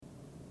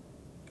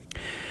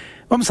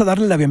Vamos a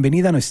darle la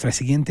bienvenida a nuestra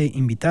siguiente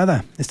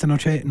invitada. Esta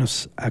noche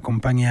nos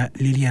acompaña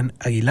Lilian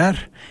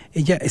Aguilar.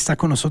 Ella está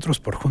con nosotros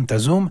por junta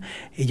Zoom.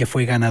 Ella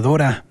fue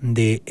ganadora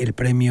del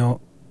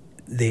premio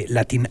de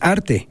Latin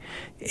Arte.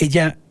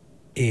 Ella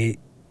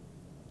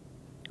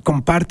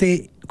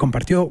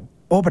compartió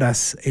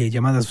obras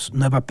llamadas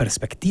Nueva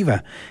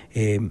Perspectiva,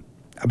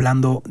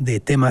 hablando de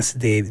temas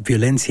de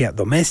violencia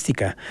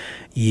doméstica,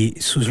 y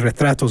sus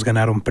retratos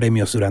ganaron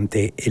premios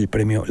durante el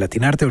premio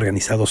Latinarte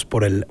organizados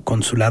por el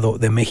Consulado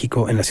de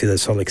México en la ciudad de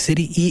Salt Lake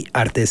City y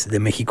Artes de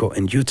México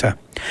en Utah.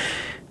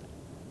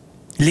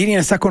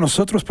 Lilian está con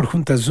nosotros por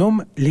junta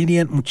Zoom.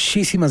 Lilian,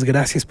 muchísimas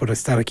gracias por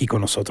estar aquí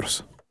con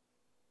nosotros.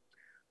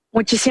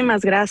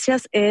 Muchísimas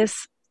gracias.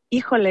 Es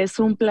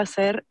un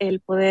placer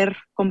el poder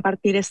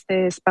compartir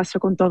este espacio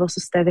con todos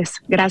ustedes.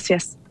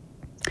 Gracias.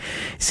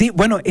 Sí,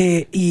 bueno,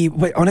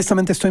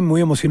 honestamente estoy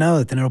muy emocionado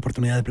de tener la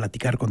oportunidad de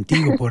platicar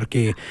contigo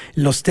porque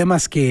los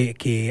temas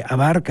que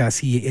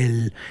abarcas y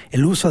el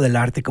uso del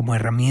arte como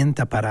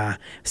herramienta para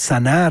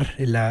sanar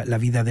la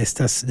vida de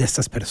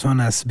estas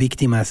personas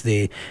víctimas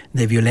de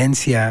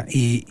violencia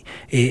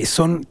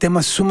son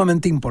temas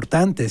sumamente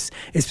importantes,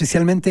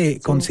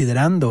 especialmente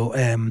considerando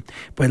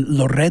pues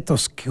los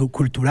retos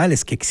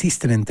culturales que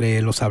existen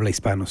entre los habla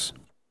hispanos.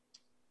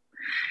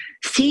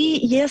 Sí,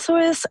 y eso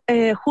es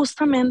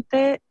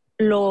justamente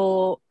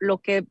lo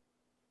que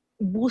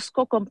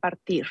busco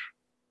compartir.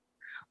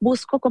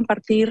 Busco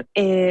compartir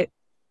el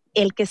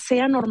que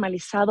sea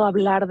normalizado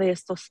hablar de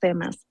estos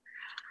temas.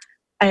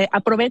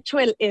 Aprovecho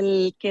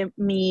el que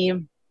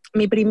mi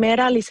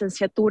primera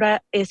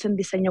licenciatura es en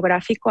diseño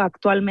gráfico.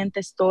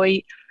 Actualmente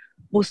estoy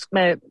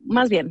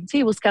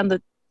buscando,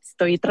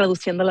 estoy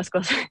traduciendo las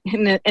cosas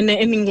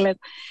en inglés.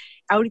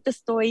 Ahorita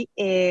estoy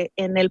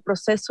en el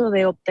proceso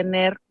de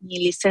obtener mi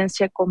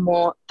licencia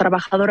como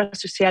trabajadora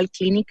social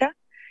clínica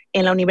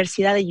en la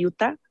Universidad de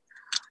Utah.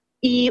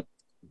 Y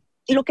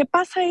lo que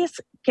pasa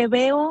es que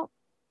veo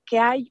que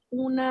hay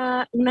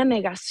una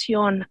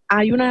negación,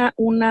 hay una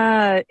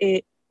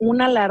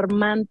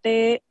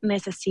alarmante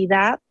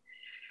necesidad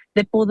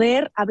de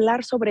poder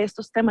hablar sobre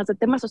estos temas, de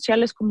temas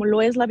sociales como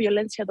lo es la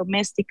violencia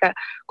doméstica,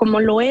 como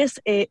lo es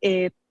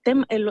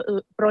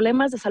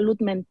problemas de salud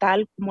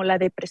mental, como la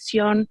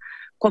depresión,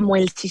 como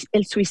el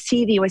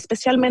suicidio,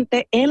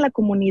 especialmente en la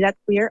comunidad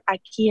queer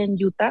aquí en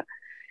Utah.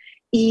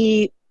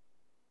 Y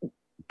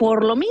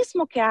por lo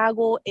mismo que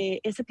hago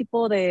ese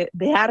tipo de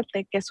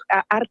arte, que es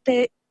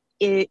arte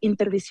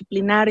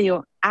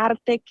interdisciplinario,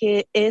 arte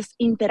que es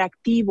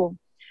interactivo.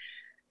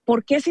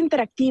 ¿Por qué es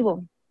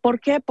interactivo? ¿Por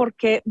qué?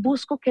 Porque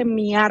busco que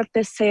mi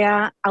arte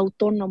sea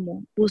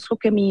autónomo, busco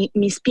que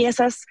mis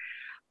piezas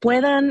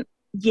puedan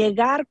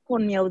llegar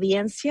con mi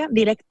audiencia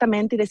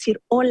directamente y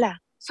decir,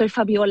 hola, soy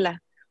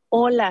Fabiola,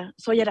 hola,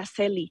 soy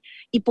Araceli,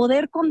 y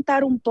poder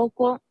contar un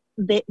poco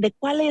de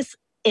cuál es,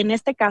 en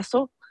este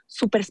caso,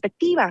 su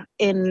perspectiva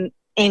en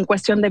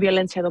cuestión de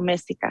violencia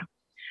doméstica.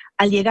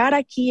 Al llegar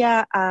aquí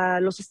a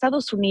los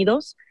Estados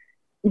Unidos,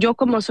 yo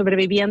como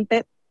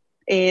sobreviviente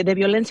de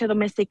violencia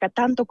doméstica,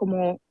 tanto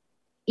como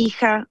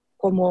hija,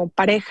 como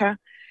pareja,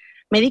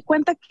 me di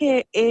cuenta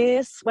que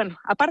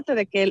aparte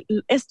de que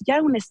es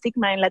ya un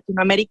estigma en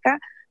Latinoamérica,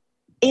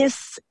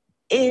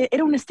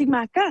 era un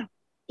estigma acá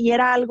y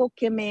era algo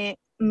que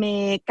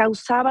me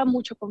causaba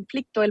mucho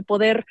conflicto el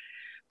poder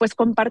pues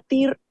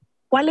compartir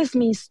cuál es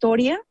mi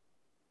historia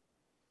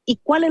y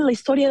cuál es la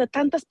historia de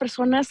tantas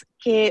personas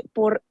que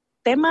por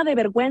tema de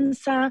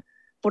vergüenza,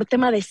 por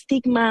tema de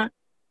estigma,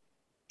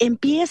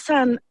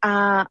 empiezan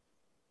a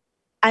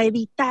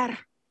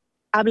evitar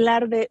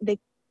hablar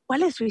de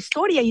cuál es su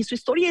historia, y su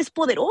historia es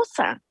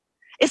poderosa.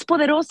 Es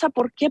poderosa,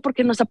 ¿por qué?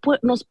 Porque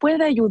nos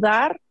puede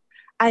ayudar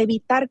a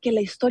evitar que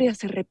la historia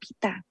se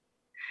repita.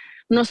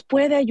 Nos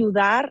puede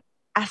ayudar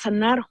a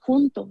sanar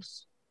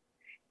juntos.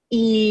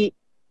 Y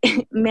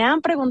me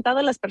han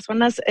preguntado las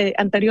personas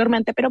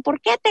anteriormente, ¿pero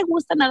por qué te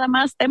gustan nada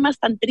más temas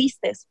tan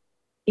tristes?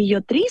 Y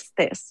yo,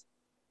 ¿tristes?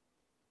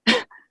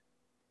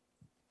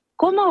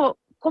 ¿Cómo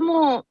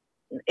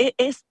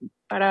es,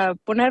 para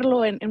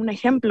ponerlo en un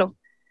ejemplo,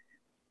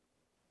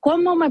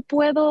 cómo me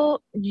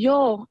puedo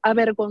yo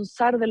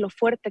avergonzar de lo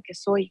fuerte que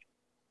soy?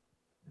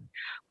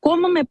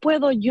 ¿Cómo me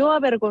puedo yo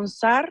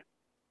avergonzar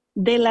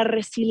de la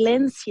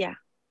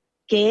resiliencia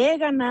que he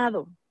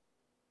ganado,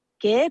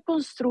 que he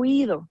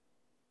construido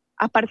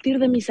a partir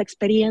de mis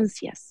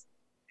experiencias?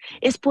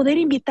 Es poder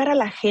invitar a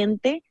la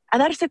gente a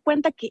darse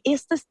cuenta que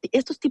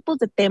estos tipos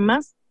de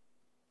temas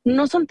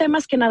no son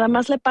temas que nada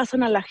más le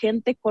pasan a la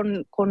gente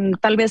con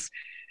tal vez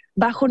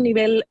bajo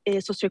nivel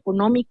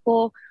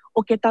socioeconómico,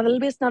 o que tal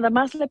vez nada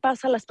más le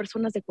pasa a las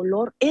personas de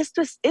color.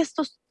 Estos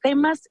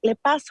temas le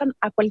pasan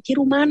a cualquier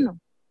humano,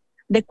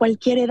 de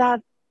cualquier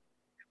edad,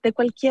 de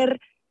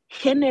cualquier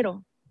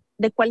género,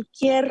 de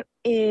cualquier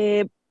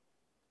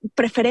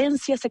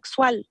preferencia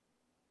sexual.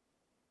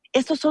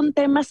 Estos son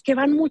temas que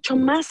van mucho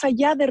más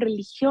allá de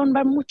religión,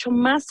 van mucho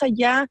más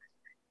allá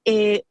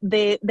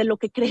de lo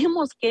que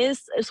creemos que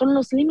son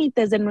los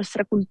límites de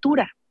nuestra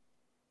cultura.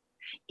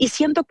 Y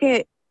siento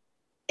que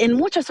en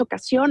muchas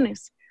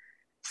ocasiones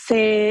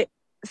se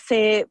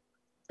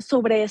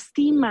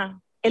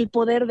sobreestima el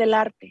poder del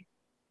arte.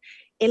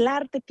 El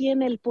arte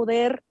tiene el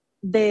poder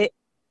de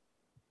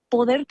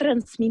poder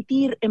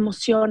transmitir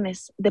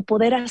emociones, de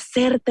poder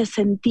hacerte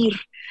sentir.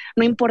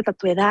 No importa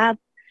tu edad,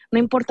 no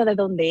importa de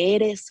dónde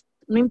eres,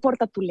 no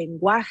importa tu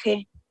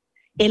lenguaje,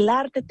 el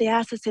arte te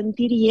hace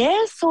sentir y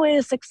eso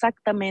es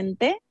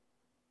exactamente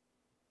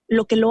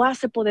lo que lo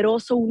hace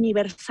poderoso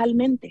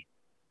universalmente.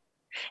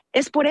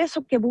 Es por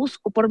eso que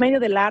busco, por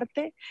medio del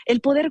arte, el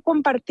poder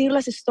compartir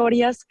las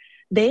historias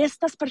de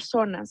estas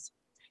personas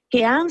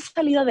que han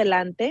salido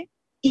adelante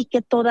y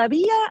que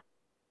todavía,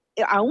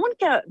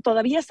 aunque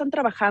todavía están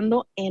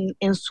trabajando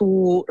en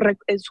su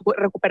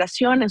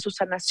recuperación, en su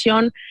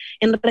sanación,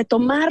 en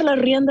retomar las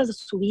riendas de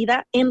su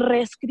vida, en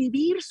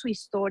reescribir su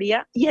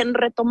historia y en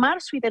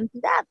retomar su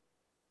identidad.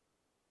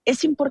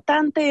 Es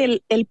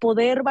importante el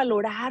poder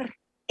valorar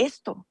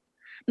esto.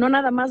 No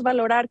nada más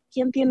valorar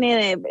quién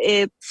tiene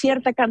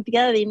cierta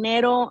cantidad de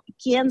dinero,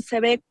 quién se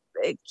ve,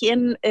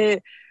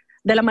 de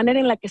la manera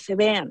en la que se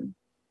vean.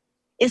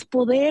 Es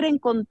poder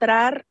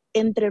encontrar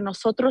entre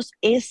nosotros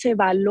ese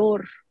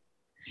valor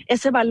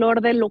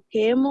de lo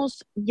que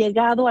hemos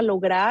llegado a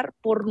lograr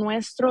por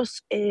nuestro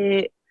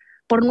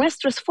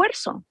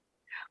esfuerzo,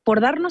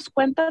 por darnos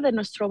cuenta de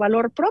nuestro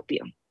valor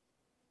propio,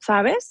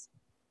 ¿sabes?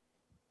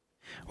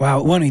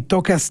 Wow, bueno, y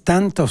tocas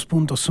tantos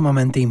puntos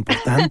sumamente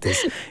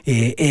importantes.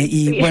 Y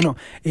Sí. bueno,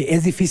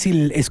 es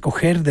difícil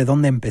escoger de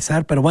dónde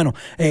empezar, pero bueno,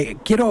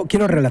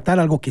 quiero relatar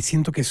algo que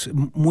siento que es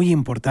muy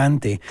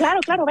importante.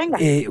 Claro, venga.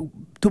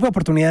 Tuve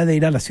oportunidad de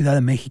ir a la Ciudad de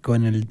México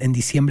en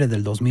diciembre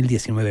del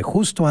 2019,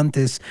 justo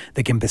antes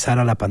de que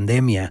empezara la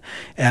pandemia.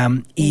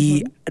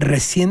 Y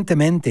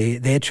recientemente,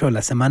 de hecho,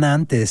 la semana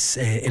antes,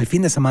 el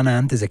fin de semana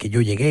antes de que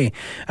yo llegué,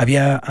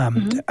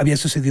 había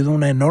sucedido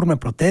una enorme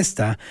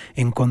protesta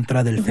en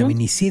contra del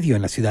feminicidio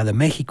en la Ciudad de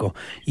México.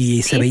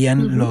 Y se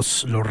veían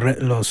los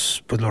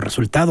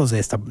resultados de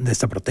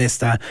esta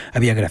protesta.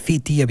 Había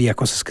graffiti, había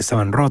cosas que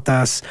estaban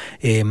rotas.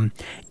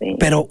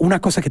 Pero una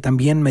cosa que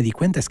también me di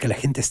cuenta es que la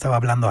gente estaba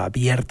hablando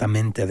abiertamente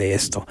de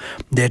esto.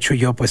 De hecho,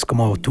 yo pues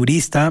como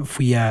turista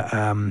fui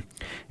a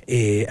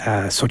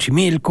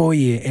Xochimilco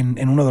y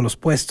en uno de los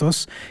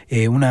puestos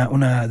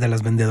una de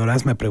las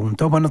vendedoras me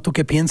preguntó, bueno, ¿tú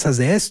qué piensas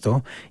de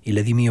esto? Y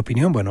le di mi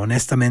opinión. Bueno,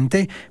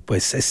 honestamente,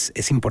 pues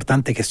es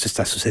importante que esto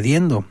está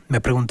sucediendo. Me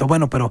preguntó,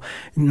 bueno, pero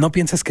 ¿no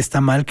piensas que está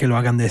mal que lo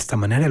hagan de esta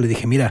manera? Le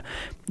dije, mira,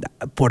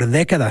 por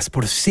décadas,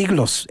 por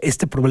siglos,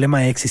 este problema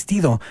ha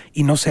existido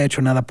y no se ha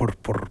hecho nada por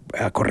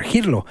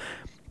corregirlo.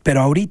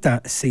 Pero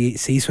ahorita se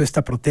hizo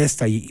esta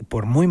protesta y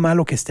por muy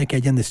malo que esté que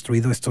hayan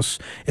destruido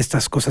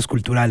estas cosas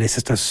culturales,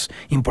 estas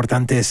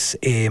importantes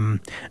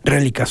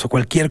rélicas o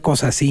cualquier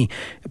cosa así,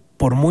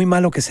 por muy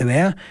malo que se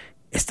vea,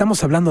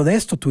 estamos hablando de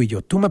esto tú y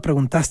yo. Tú me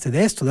preguntaste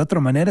de esto, de otra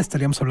manera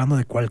estaríamos hablando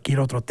de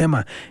cualquier otro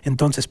tema.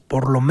 Entonces,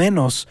 por lo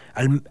menos,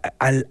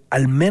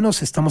 al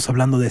menos estamos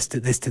hablando de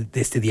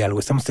este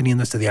diálogo, estamos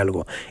teniendo este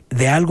diálogo.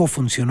 De algo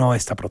funcionó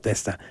esta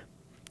protesta.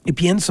 Y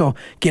pienso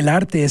que el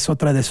arte es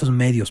otra de esos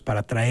medios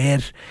para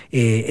traer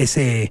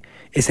ese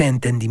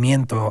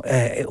entendimiento,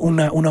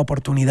 una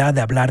oportunidad de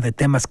hablar de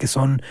temas que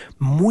son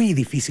muy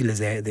difíciles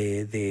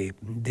de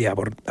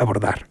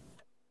abordar.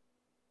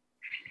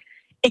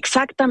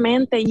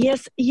 Exactamente, y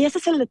ese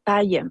es el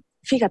detalle.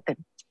 Fíjate,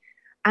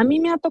 a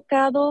mí me ha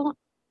tocado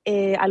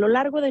a lo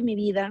largo de mi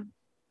vida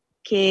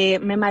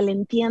que me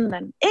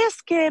malentiendan.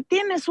 Es que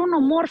tienes un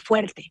humor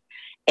fuerte,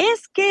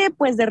 es que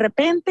pues de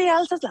repente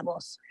alzas la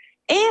voz,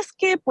 es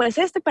que pues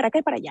para acá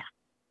y para allá.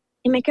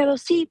 Y me quedo,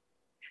 sí.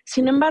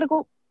 Sin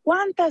embargo,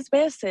 ¿cuántas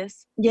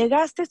veces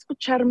llegaste a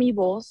escuchar mi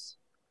voz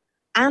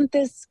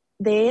antes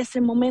de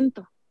ese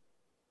momento?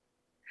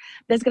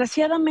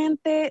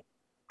 Desgraciadamente,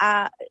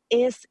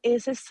 es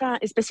esa,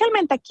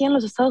 especialmente aquí en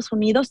los Estados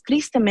Unidos,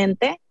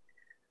 tristemente,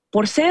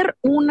 por ser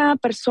una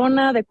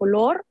persona de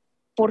color,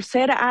 por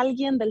ser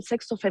alguien del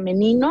sexo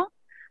femenino,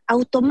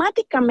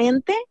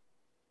 automáticamente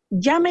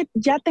ya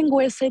tengo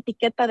esa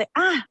etiqueta de,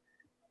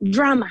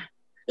 drama.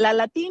 La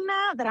latina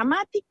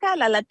dramática,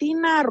 la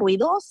latina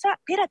ruidosa.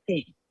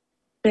 Espérate,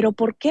 ¿pero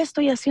por qué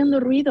estoy haciendo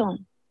ruido?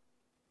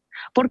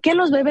 ¿Por qué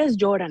los bebés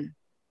lloran?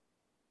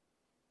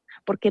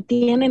 Porque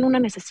tienen una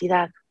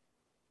necesidad.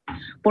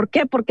 ¿Por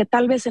qué? Porque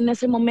tal vez en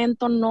ese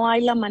momento no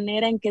hay la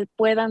manera en que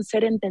puedan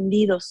ser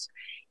entendidos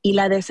y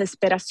la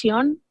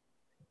desesperación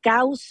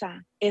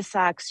causa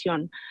esa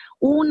acción.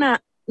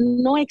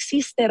 No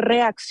existe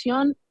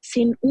reacción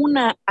sin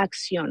una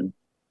acción.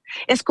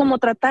 Es como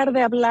tratar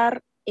de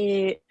hablar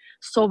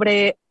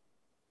sobre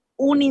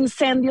un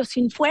incendio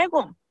sin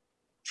fuego,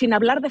 sin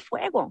hablar de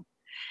fuego.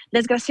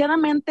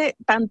 Desgraciadamente,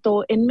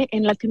 tanto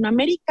en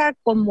Latinoamérica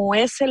como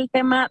es el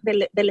tema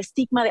del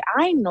estigma de,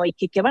 ay no, y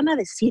qué van a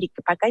decir, y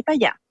que para acá y para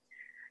allá.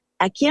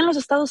 Aquí en los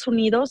Estados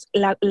Unidos,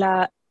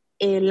 la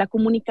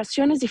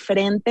comunicación es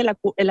diferente,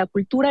 la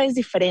cultura es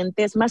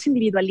diferente, es más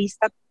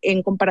individualista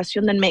en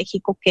comparación de en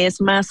México, que es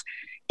más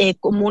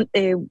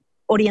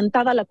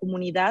orientada a la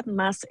comunidad,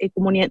 más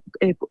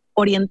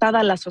orientada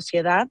a la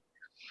sociedad.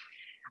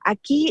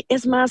 Aquí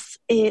es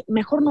más,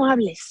 mejor no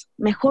hables,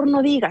 mejor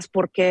no digas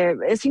porque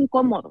es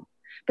incómodo.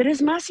 pero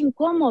es más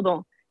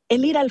incómodo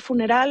el ir al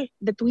funeral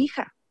de tu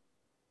hija.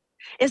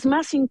 Es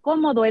más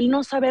incómodo el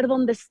no saber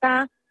dónde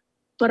está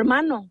tu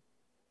hermano.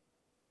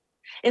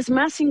 Es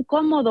más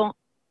incómodo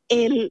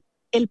el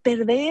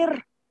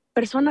perder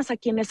personas a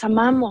quienes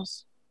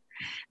amamos.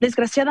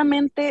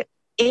 Desgraciadamente,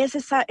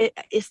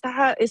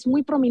 es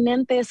muy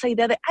prominente esa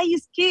idea de, ay,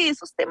 es que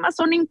esos temas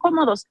son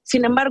incómodos.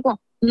 Sin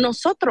embargo,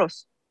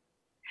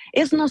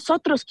 es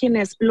nosotros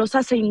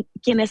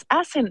quienes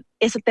hacen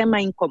ese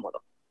tema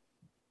incómodo.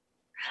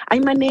 Hay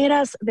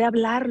maneras de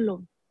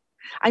hablarlo.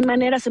 Hay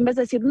maneras, en vez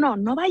de decir, no,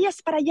 no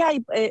vayas para allá,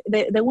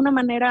 de una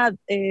manera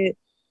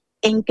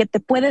en que te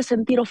puedes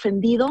sentir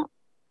ofendido.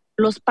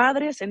 Los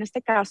padres, en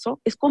este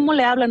caso, es cómo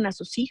le hablan a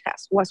sus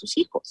hijas o a sus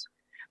hijos.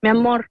 Mi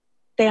amor,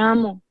 te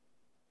amo.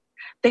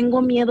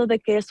 Tengo miedo de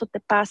que esto te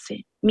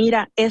pase.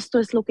 Mira, esto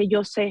es lo que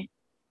yo sé.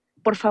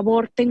 Por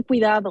favor, ten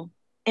cuidado.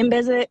 En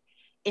vez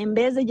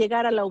de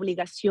llegar a la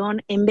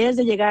obligación, en vez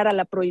de llegar a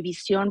la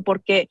prohibición,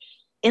 porque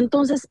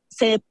entonces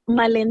se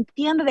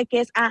malentiende de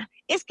que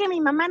es que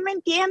mi mamá no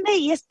entiende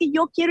y es que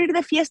yo quiero ir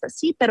de fiesta.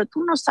 Sí, pero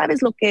tú no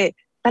sabes lo que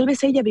tal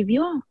vez ella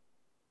vivió.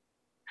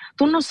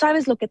 Tú no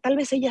sabes lo que tal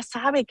vez ella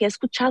sabe, que ha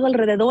escuchado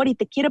alrededor y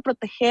te quiere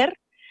proteger.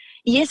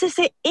 Y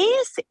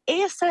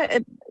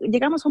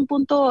llegamos a un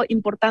punto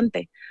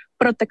importante,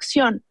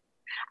 protección.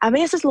 A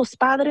veces los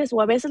padres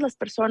o a veces las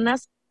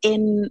personas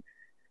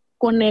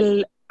con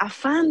el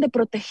afán de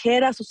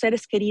proteger a sus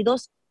seres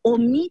queridos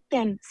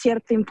omiten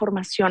cierta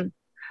información,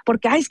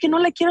 porque es que no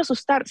le quiero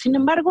asustar. Sin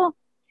embargo,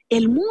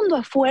 el mundo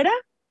afuera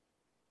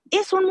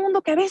es un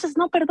mundo que a veces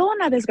no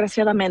perdona,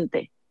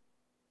 desgraciadamente.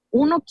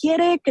 Uno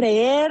quiere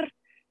creer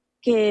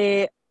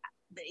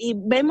y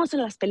vemos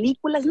en las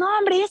películas, no,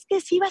 hombre, es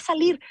que sí va a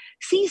salir.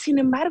 Sí, sin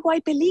embargo,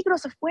 hay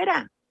peligros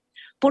afuera.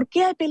 ¿Por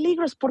qué hay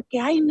peligros? Porque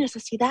hay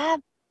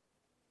necesidad.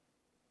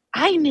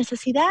 Hay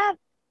necesidad.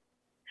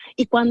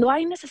 Y cuando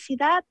hay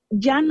necesidad,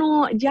 ya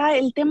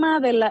el tema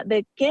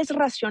de qué es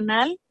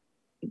racional,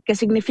 que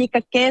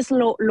significa qué es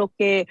lo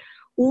que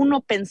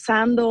uno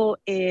pensando,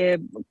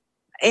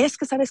 es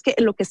que sabes que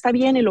lo que está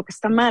bien y lo que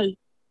está mal.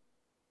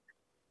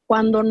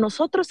 Cuando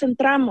nosotros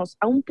entramos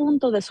a un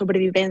punto de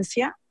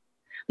sobrevivencia,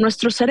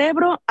 nuestro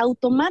cerebro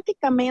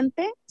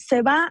automáticamente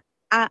se va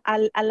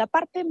a la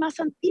parte más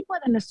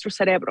antigua de nuestro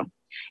cerebro.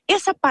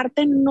 Esa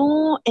parte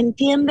no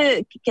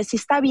entiende que si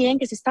está bien,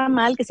 que si está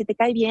mal, que si te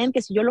cae bien,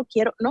 que si yo lo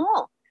quiero. No,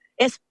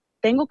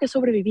 tengo que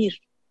sobrevivir.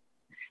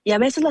 Y a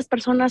veces las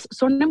personas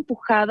son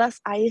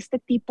empujadas a este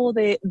tipo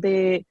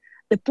de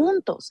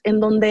puntos en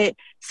donde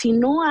si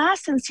no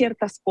hacen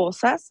ciertas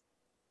cosas,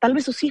 tal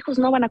vez sus hijos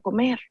no van a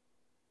comer.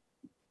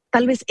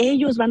 Tal vez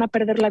ellos van a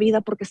perder la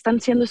vida porque están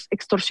siendo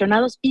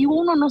extorsionados y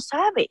uno no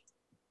sabe.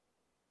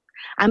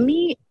 A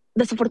mí,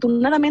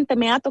 desafortunadamente,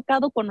 me ha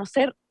tocado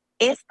conocer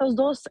estas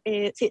dos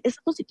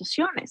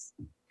situaciones.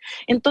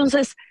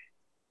 Entonces,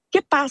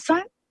 ¿qué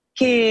pasa?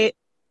 Que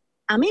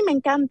a mí me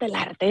encanta el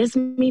arte, es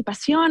mi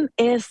pasión,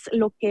 es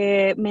lo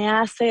que me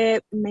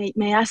hace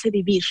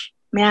vivir,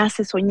 me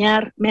hace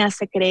soñar, me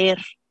hace creer.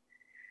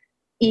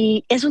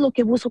 Y eso es lo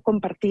que busco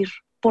compartir.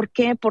 ¿Por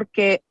qué?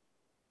 Porque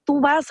tú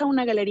vas a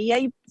una galería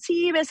y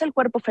sí ves el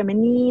cuerpo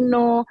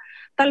femenino,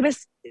 tal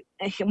vez,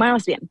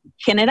 más bien,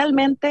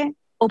 generalmente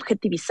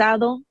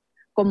objetivizado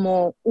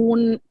como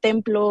un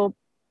templo,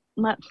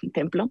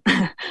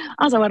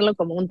 vamos a verlo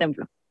como un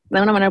templo,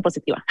 de una manera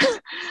positiva,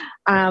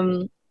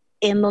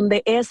 en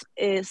donde es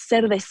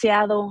ser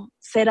deseado,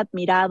 ser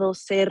admirado,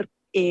 ser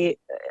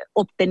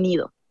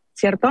obtenido,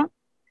 ¿cierto?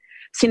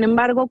 Sin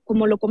embargo,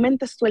 como lo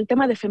comentas tú, el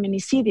tema de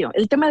feminicidio,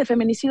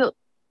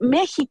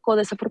 México,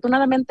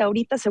 desafortunadamente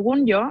ahorita,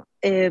 según yo,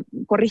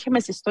 corrígeme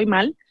si estoy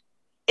mal,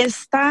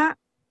 está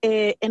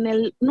en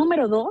el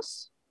número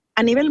 2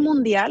 a nivel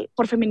mundial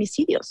por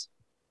feminicidios.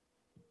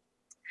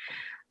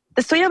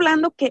 Te estoy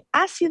hablando que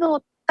ha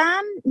sido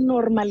tan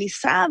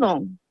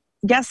normalizado,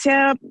 ya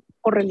sea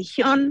por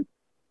religión,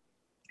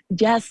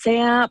 ya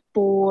sea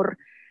por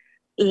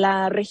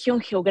la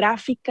región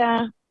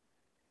geográfica,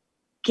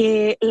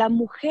 que la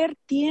mujer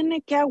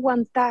tiene que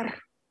aguantar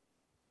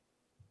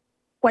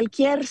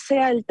cualquier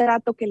sea el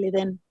trato que le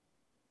den.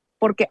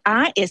 Porque,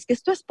 es que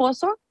es tu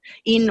esposo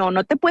y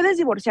no te puedes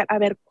divorciar. A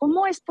ver,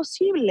 ¿cómo es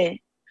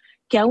posible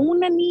que a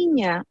una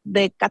niña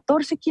de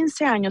 14,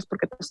 15 años,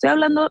 porque te estoy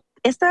hablando,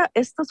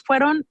 estas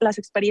fueron las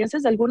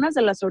experiencias de algunas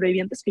de las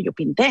sobrevivientes que yo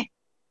pinté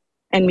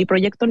en mi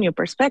proyecto New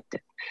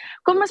Perspective.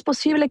 ¿Cómo es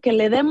posible que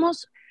le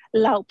demos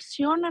la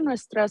opción a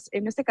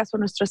en este caso, a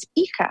nuestras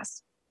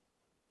hijas,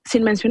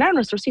 sin mencionar a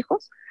nuestros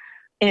hijos,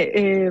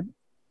 que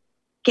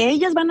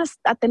ellas van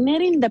a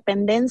tener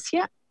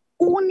independencia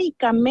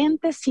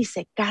únicamente si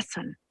se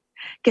casan,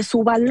 que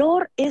su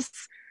valor es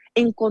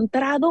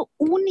encontrado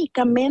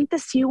únicamente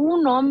si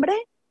un hombre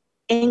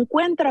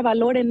encuentra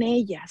valor en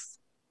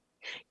ellas,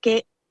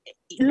 que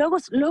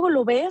luego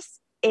lo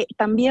ves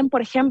también,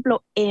 por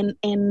ejemplo, en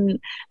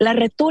la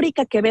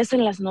retórica que ves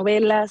en las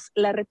novelas,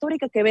 la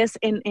retórica que ves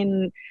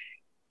en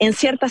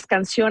ciertas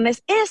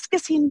canciones, es que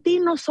sin ti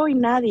no soy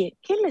nadie.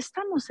 ¿Qué le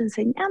estamos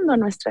enseñando a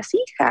nuestras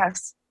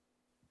hijas?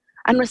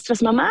 a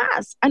nuestras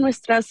mamás,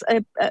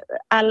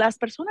 a las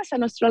personas a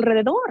nuestro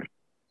alrededor.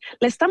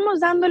 Le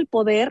estamos dando el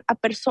poder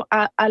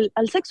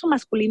al sexo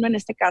masculino en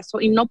este caso,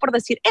 y no por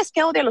decir, es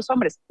que odia a los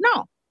hombres.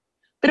 No,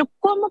 pero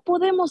 ¿cómo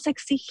podemos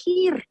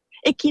exigir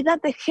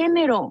equidad de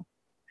género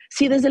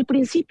si desde el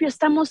principio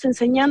estamos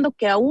enseñando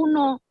que a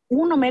uno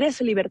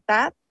merece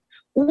libertad,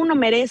 uno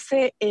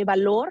merece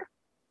valor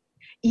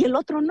y el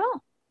otro no?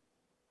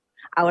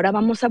 Ahora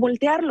vamos a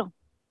voltearlo.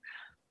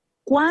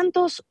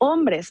 ¿Cuántos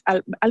hombres,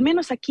 al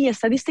menos aquí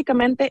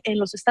estadísticamente en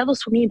los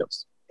Estados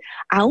Unidos,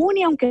 aún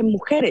y aunque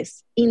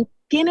mujeres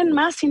tienen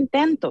más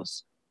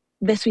intentos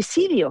de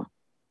suicidio,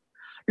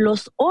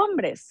 los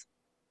hombres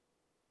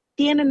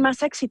tienen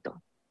más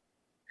éxito?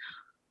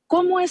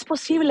 ¿Cómo es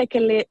posible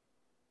que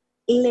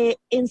le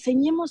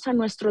enseñemos a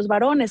nuestros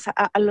varones,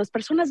 a las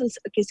personas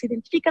que se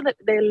identifican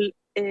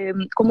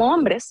como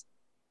hombres,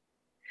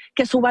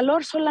 que su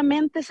valor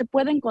solamente se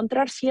puede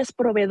encontrar si es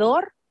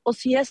proveedor o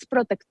si es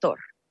protector?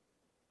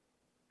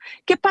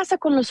 ¿Qué pasa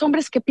con los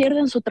hombres que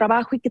pierden su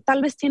trabajo y que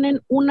tal vez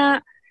tienen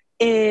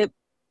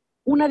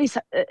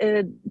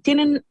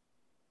tienen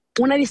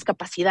una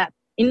discapacidad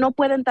y no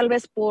pueden, tal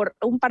vez por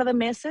un par de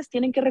meses,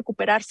 tienen que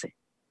recuperarse?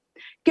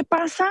 ¿Qué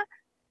pasa?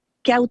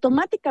 Que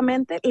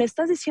automáticamente le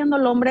estás diciendo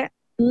al hombre,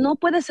 no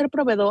puedes ser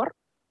proveedor,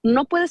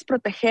 no puedes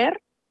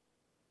proteger,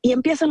 y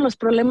empiezan los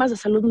problemas de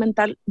salud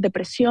mental,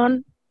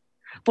 depresión.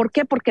 ¿Por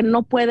qué? Porque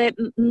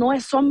no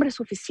es hombre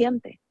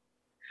suficiente.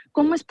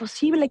 ¿Cómo es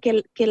posible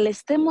que le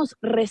estemos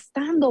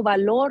restando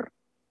valor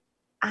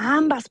a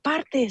ambas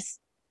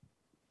partes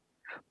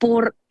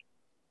por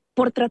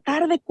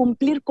tratar de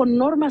cumplir con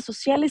normas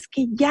sociales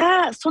que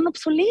ya son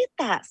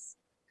obsoletas?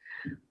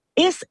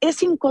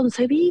 Es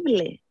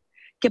inconcebible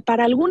que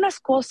para algunas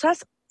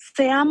cosas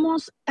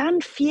seamos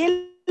tan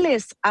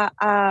fieles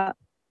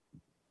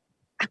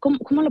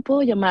 ¿cómo lo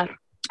puedo llamar?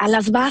 A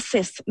las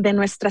bases de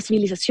nuestra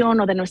civilización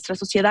o de nuestra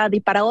sociedad, y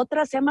para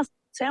otras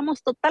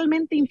seamos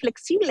totalmente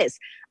inflexibles,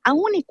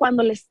 aun y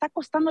cuando le está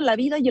costando la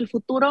vida y el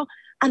futuro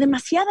a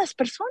demasiadas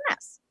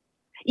personas.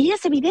 Y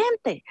es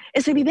evidente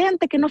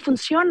que no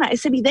funciona,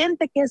 es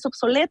evidente que es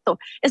obsoleto,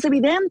 es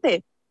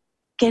evidente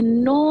que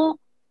no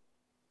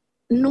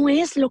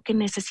es lo que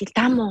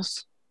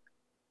necesitamos.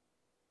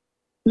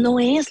 No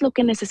es lo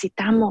que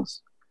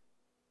necesitamos.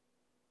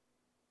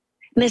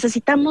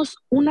 Necesitamos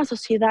una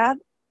sociedad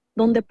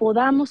donde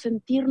podamos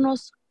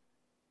sentirnos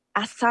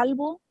a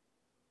salvo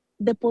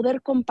de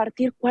poder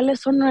compartir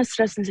cuáles son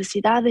nuestras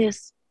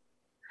necesidades,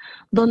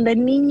 donde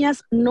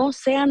niñas no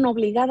sean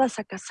obligadas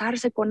a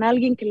casarse con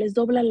alguien que les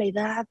dobla la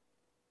edad,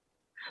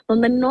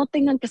 donde no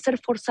tengan que ser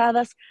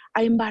forzadas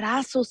a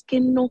embarazos que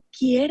no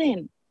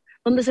quieren,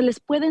 donde se les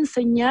puede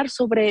enseñar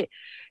sobre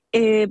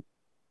el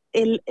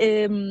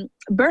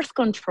birth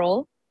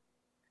control,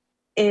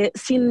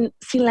 sin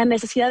la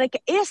necesidad de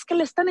que es que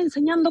le están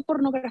enseñando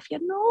pornografía.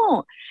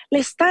 No, le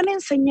están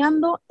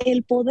enseñando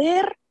el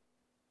poder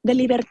de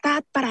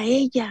libertad para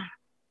ella,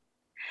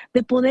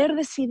 de poder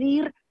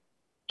decidir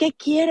qué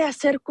quiere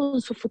hacer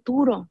con su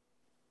futuro,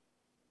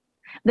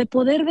 de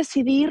poder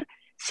decidir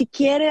si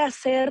quiere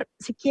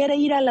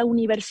ir a la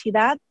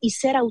universidad y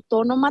ser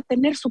autónoma,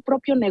 tener su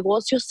propio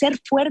negocio, ser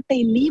fuerte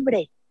y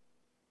libre.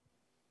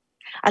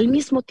 Al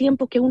mismo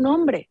tiempo que un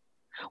hombre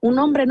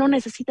no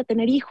necesita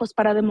tener hijos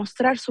para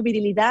demostrar su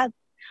virilidad.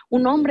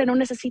 Un hombre no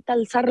necesita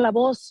alzar la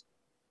voz.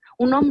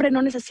 Un hombre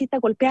no necesita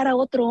golpear a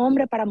otro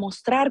hombre para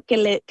mostrar que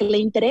le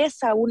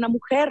interesa a una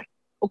mujer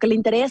o que le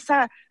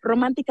interesa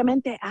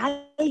románticamente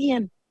a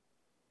alguien.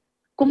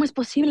 ¿Cómo es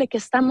posible que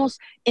estamos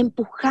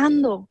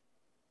empujando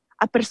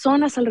a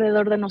personas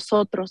alrededor de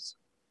nosotros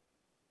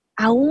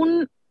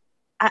aún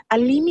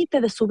al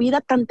límite de su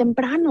vida tan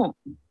temprano?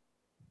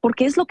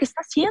 Porque es lo que está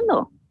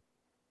haciendo.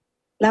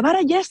 La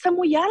vara ya está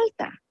muy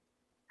alta.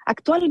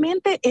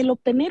 Actualmente el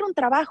obtener un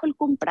trabajo, el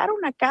comprar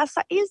una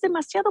casa es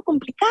demasiado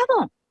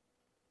complicado,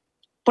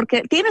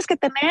 porque tienes que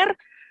tener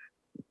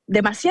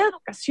demasiada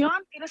educación,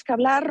 tienes que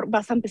hablar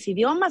bastantes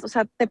idiomas, o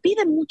sea, te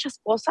piden muchas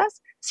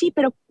cosas, sí,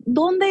 pero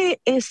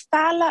 ¿dónde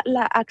está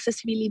la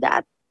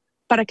accesibilidad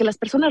para que las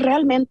personas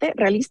realmente,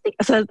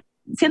 o sea,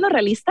 siendo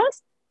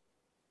realistas,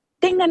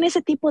 tengan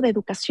ese tipo de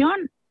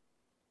educación?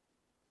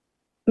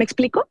 ¿Me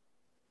explico?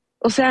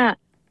 O sea,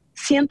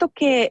 siento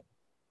que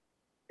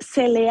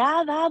se le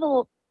ha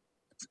dado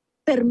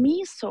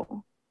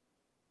permiso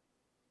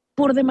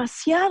por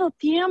demasiado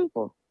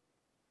tiempo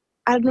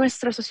a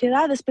nuestra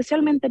sociedad,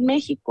 especialmente en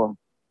México,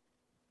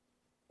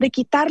 de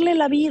quitarle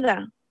la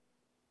vida,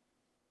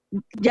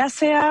 ya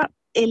sea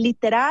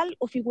literal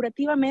o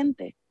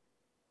figurativamente,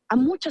 a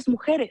muchas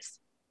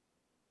mujeres.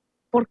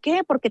 ¿Por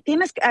qué? Porque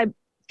tienes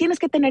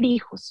que tener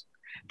hijos,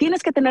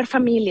 tienes que tener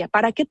familia.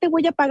 ¿Para qué te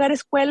voy a pagar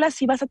escuelas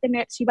si vas a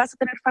tener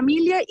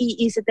familia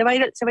y se va a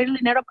ir el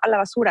dinero a la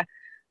basura?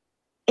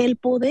 El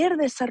poder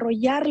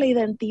desarrollar la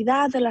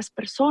identidad de las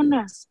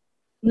personas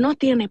no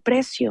tiene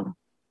precio.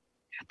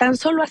 Tan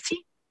solo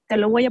así, te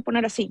lo voy a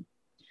poner así.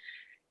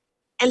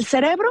 El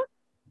cerebro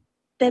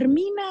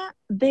termina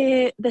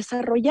de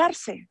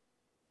desarrollarse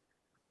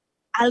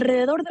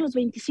alrededor de los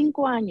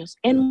 25 años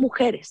en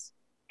mujeres.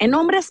 En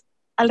hombres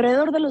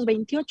alrededor de los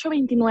 28,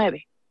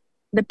 29.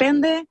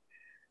 Depende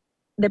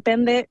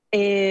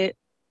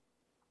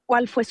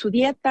cuál fue su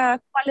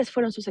dieta, cuáles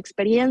fueron sus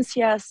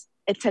experiencias,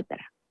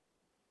 etcétera.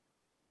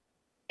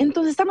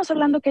 Entonces estamos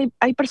hablando que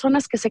hay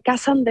personas que se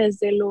casan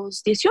desde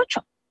los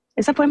 18.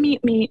 Esa fue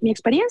mi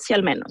experiencia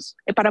al menos,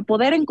 para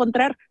poder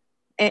encontrar,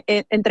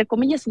 entre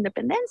comillas,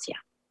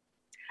 independencia.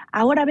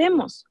 Ahora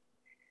vemos,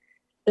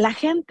 la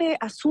gente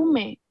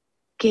asume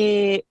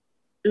que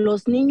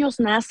los niños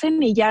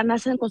nacen y ya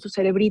nacen con su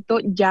cerebrito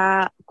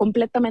ya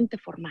completamente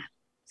formado,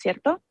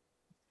 ¿cierto?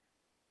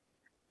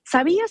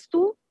 ¿Sabías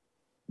tú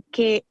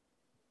que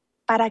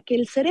para que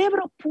el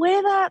cerebro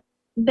pueda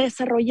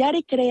desarrollar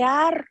y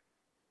crear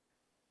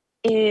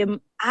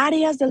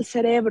áreas del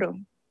cerebro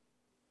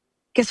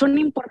que son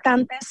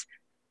importantes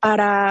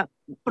para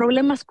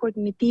problemas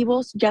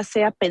cognitivos, ya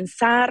sea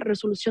pensar,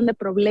 resolución de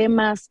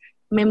problemas,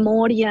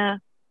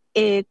 memoria,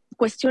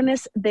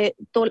 cuestiones de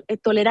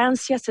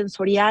tolerancia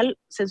sensorial?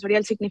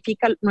 Sensorial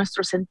significa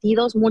nuestros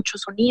sentidos, mucho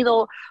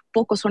sonido,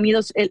 pocos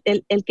sonidos,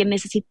 el que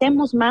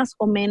necesitemos más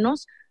o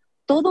menos.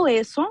 Todo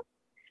eso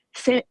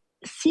se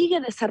sigue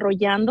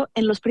desarrollando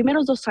en los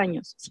primeros 2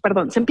 años,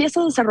 se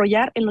empieza a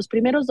desarrollar en los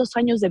primeros 2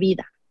 años de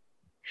vida.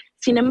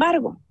 Sin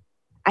embargo,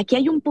 aquí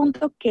hay un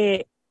punto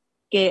que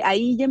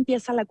ahí ya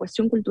empieza la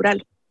cuestión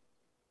cultural.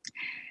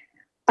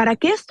 Para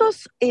que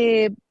estas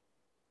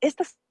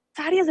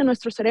áreas de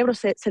nuestro cerebro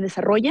se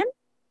desarrollen,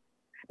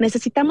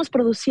 necesitamos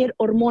producir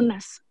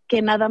hormonas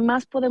que nada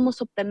más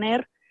podemos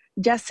obtener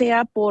ya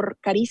sea por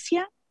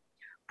caricia,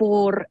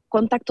 por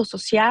contacto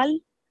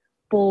social,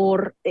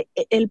 por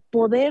el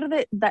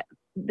poder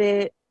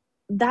de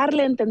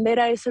darle a entender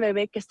a ese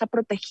bebé que está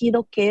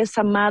protegido, que es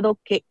amado,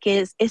 que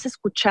es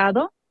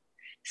escuchado.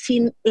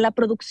 Sin la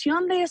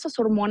producción de esas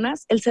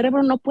hormonas, el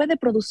cerebro no puede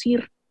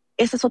producir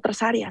esas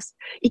otras áreas.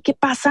 ¿Y qué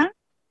pasa?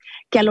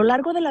 Que a lo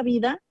largo de la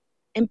vida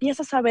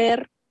empiezas a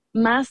ver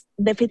más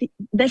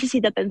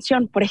déficit de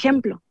atención. Por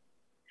ejemplo,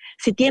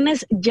 si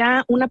tienes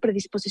ya una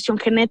predisposición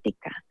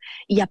genética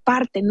y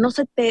aparte no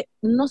se te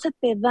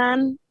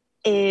dan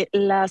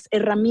las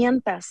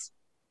herramientas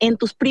en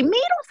tus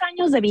primeros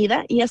años de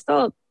vida, y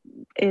esto,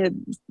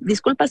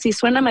 disculpa si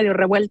suena medio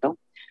revuelto,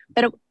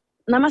 pero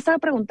nada más te voy a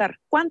preguntar,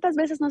 ¿cuántas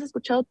veces no has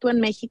escuchado tú en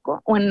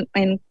México o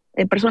en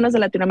personas de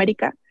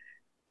Latinoamérica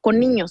con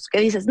niños que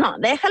dices, no,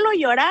 déjalo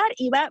llorar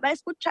y va a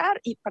escuchar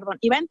y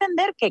va a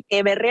entender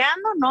que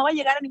berreando no va a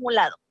llegar a ningún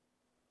lado?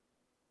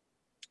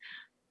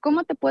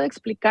 ¿Cómo te puedo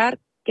explicar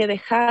que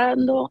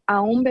dejando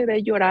a un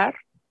bebé llorar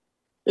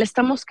le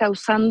estamos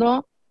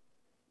causando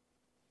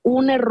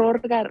un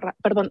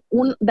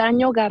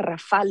daño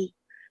garrafal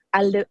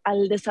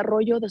al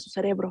desarrollo de su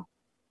cerebro?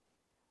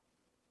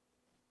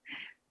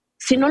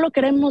 Si no lo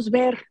queremos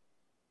ver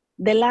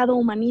del lado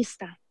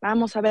humanista,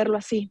 vamos a verlo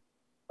así,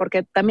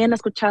 porque también he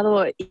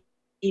escuchado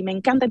y me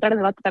encanta entrar en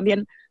debate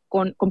también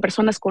con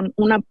personas con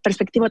una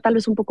perspectiva tal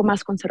vez un poco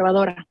más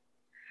conservadora.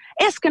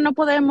 Es que no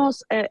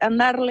podemos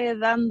andarle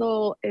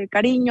dando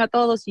cariño a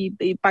todos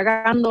y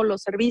pagando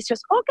los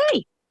servicios. Ok,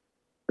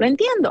 lo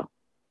entiendo.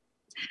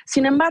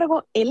 Sin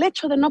embargo, el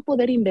hecho de no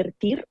poder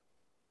invertir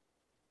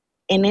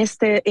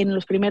en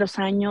los primeros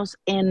años,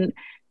 en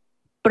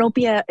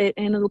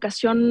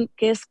educación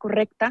que es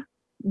correcta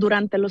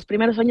durante los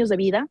primeros años de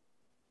vida,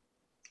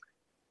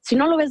 si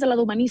no lo ves del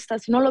lado humanista,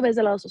 si no lo ves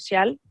del lado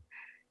social,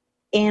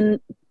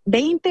 en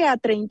 20 a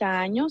 30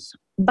 años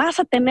vas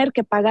a tener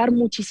que pagar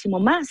muchísimo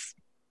más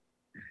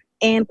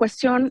en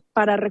cuestión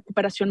para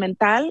recuperación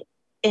mental,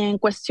 en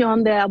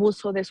cuestión de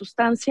abuso de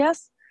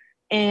sustancias,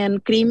 en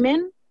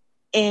crimen,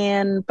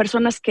 en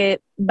personas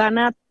que van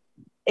a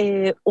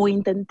o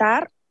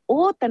intentar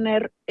o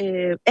tener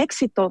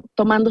éxito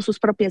tomando sus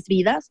propias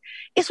vidas.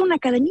 Es una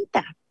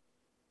cadenita.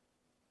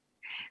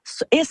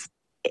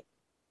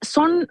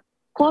 Son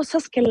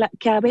cosas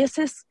que a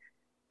veces,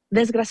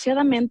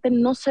 desgraciadamente,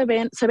 no se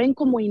ven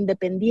como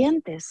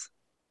independientes.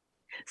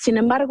 Sin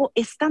embargo,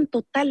 están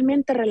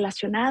totalmente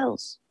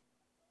relacionados.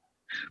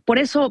 Por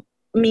eso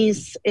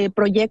mis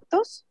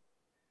proyectos,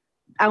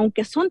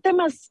 aunque son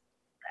temas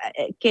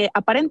que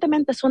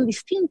aparentemente son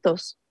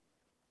distintos,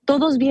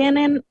 todos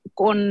vienen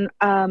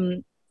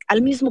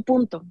al mismo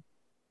punto: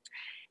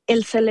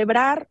 el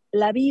celebrar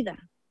la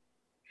vida,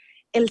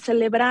 el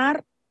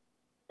celebrar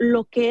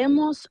lo que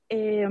hemos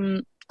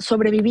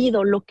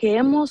sobrevivido, lo que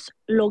hemos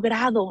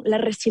logrado, la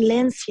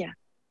resiliencia,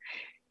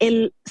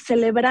 el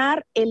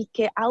celebrar el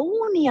que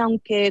aún y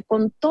aunque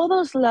con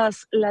todas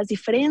las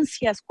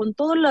diferencias, con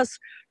todos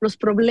los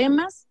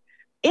problemas,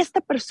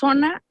 esta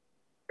persona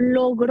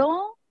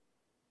logró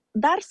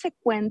darse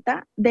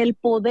cuenta del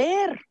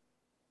poder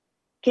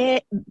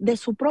de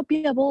su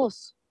propia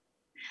voz,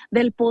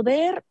 del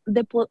poder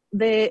del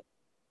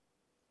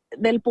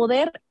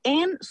poder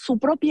en su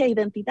propia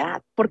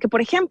identidad. Porque, por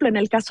ejemplo, en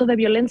el caso de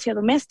violencia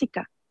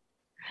doméstica,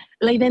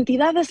 la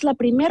identidad es la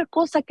primera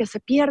cosa que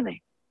se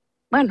pierde.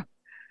 Bueno,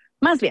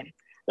 más bien,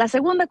 la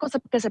segunda cosa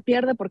que se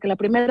pierde, porque la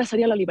primera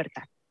sería la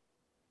libertad.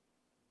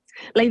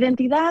 La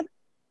identidad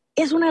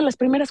es una de las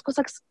primeras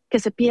cosas que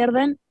se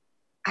pierden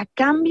a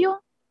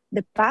cambio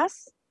de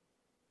paz,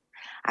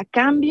 a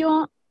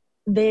cambio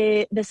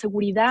de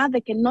seguridad,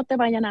 de que no te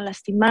vayan a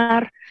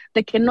lastimar,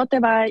 de que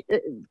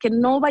que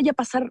no vaya a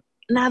pasar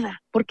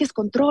nada, porque es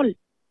control.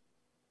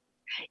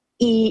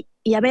 Y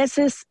a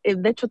veces,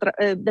 de hecho,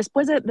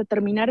 después de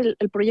terminar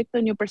el proyecto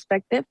de New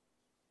Perspective,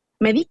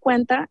 me di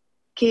cuenta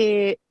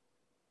que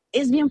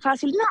es bien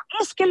fácil. No,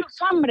 es que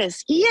los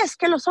hombres, sí,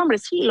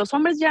 los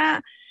hombres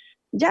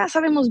ya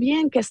sabemos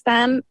bien que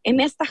están en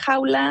esta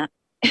jaula,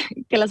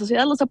 que la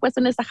sociedad los ha puesto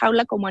en esta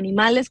jaula como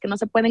animales que no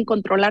se pueden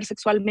controlar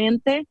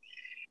sexualmente,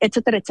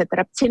 etcétera,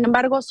 etcétera. Sin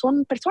embargo,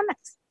 son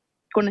personas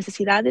con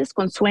necesidades,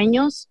 con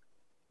sueños,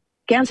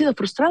 que han sido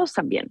frustrados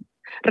también.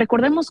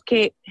 Recordemos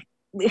que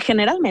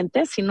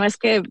generalmente, si no es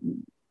que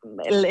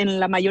en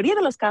la mayoría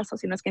de los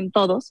casos, si no es que en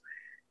todos,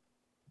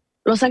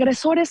 los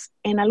agresores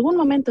en algún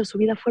momento de su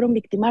vida fueron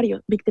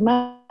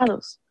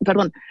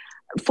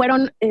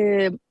fueron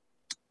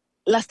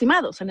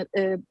lastimados.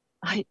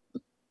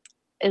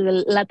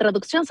 La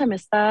traducción se me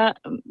está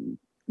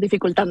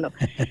dificultando.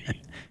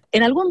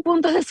 En algún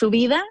punto de su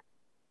vida,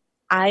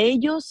 a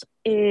ellos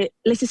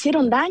les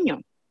hicieron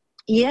daño.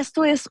 Y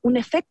esto es un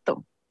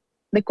efecto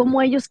de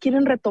cómo ellos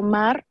quieren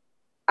retomar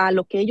a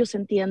lo que ellos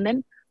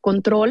entienden,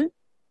 control,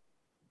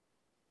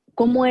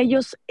 cómo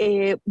ellos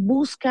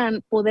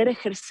buscan poder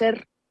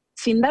ejercer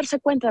sin darse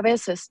cuenta a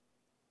veces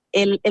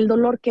el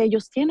dolor que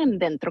ellos tienen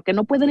dentro, que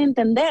no pueden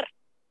entender.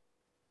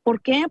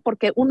 ¿Por qué?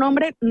 Porque un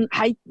hombre,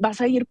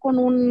 vas a ir con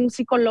un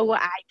psicólogo,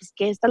 pues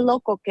que estás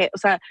loco, o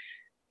sea,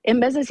 en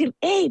vez de decir,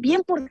 hey,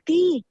 bien por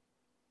ti,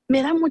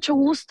 me da mucho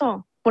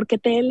gusto, porque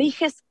te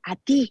eliges a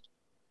ti,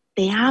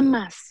 te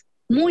amas,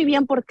 muy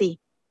bien por ti,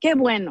 qué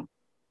bueno.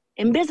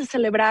 En vez de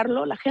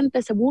celebrarlo, la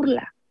gente se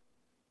burla.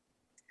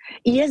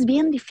 Y es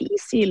bien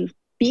difícil,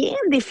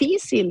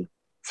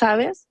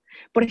 ¿sabes?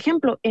 Por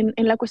ejemplo,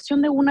 en la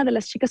cuestión de una de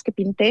las chicas que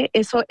pinté,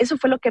 eso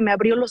fue lo que me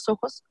abrió los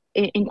ojos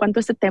en cuanto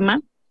a este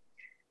tema,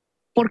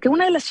 porque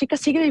una de las chicas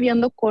sigue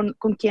viviendo con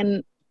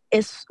quien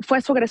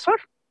fue su agresor.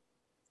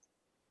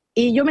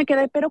 Y yo me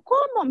quedé, ¿pero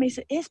cómo? Me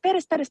dice, espera.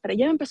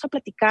 Ya me empezó a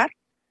platicar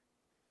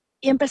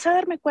y empecé a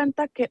darme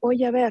cuenta que,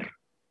 oye, a ver,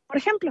 por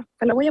ejemplo,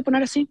 te lo voy a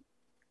poner así.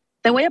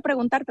 Te voy a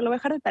preguntar, te lo voy a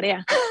dejar de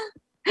tarea.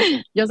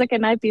 Yo sé que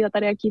nadie pide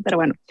tarea aquí, pero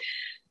bueno,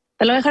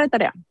 te lo voy a dejar de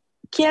tarea.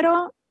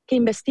 Quiero que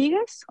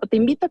investigues, o te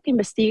invito a que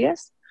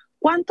investigues,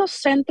 cuántos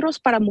centros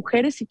para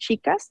mujeres y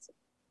chicas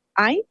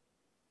hay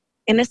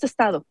en este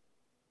estado,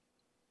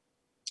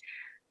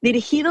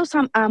 dirigidos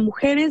a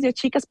mujeres y a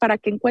chicas para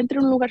que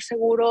encuentren un lugar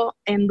seguro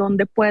en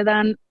donde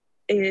puedan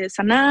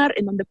sanar,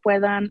 en donde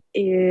puedan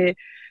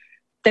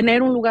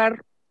tener un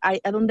lugar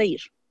a donde ir.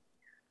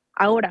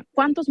 Ahora,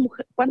 ¿cuántas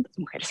mujeres,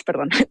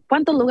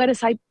 cuántos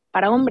lugares hay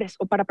para hombres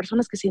o para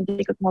personas que se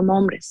identifican como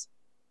hombres?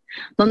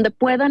 Donde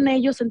puedan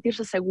ellos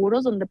sentirse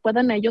seguros, donde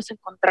puedan ellos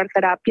encontrar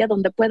terapia,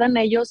 donde puedan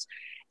ellos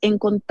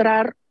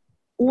encontrar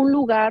un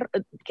lugar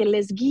que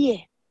les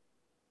guíe.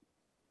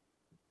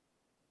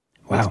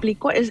 Wow. ¿Me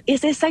explico? Es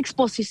esa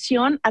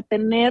exposición a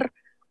tener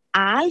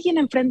a alguien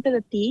enfrente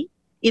de ti,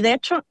 y de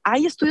hecho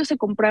hay estudios que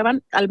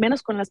comprueban, al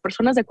menos con las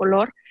personas de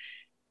color,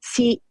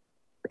 si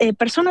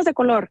personas de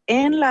color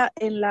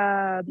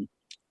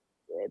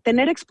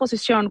tener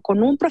exposición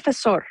con un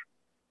profesor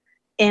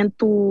en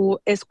tu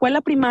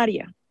escuela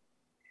primaria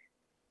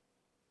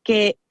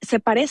que se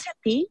parece a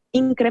ti,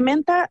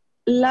 incrementa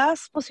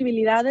las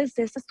posibilidades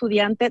de este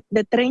estudiante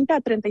de 30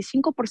 a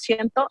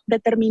 35% de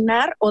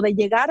terminar o de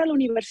llegar a la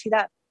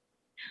universidad,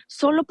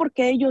 solo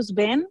porque ellos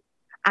ven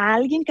a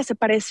alguien que se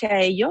parece a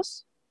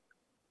ellos,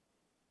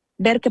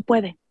 ver que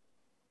puede,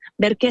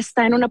 ver que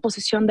está en una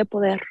posición de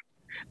poder,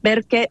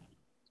 ver que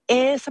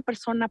esa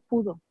persona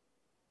pudo.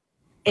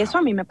 Eso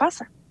a mí me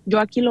pasa. Yo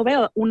aquí lo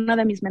veo. Una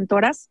de mis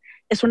mentoras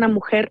es una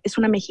mujer, es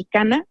una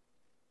mexicana,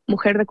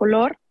 mujer de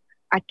color,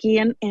 aquí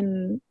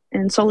en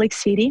Salt Lake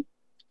City,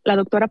 la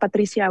doctora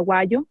Patricia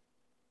Aguayo.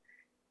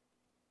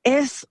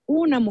 Es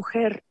una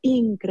mujer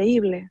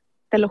increíble.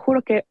 Te lo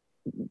juro que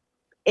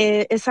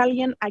es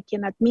alguien a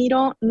quien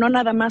admiro, no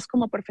nada más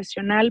como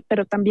profesional,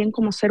 pero también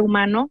como ser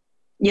humano,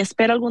 y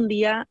espero algún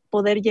día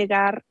poder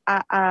llegar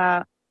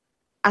a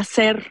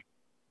ser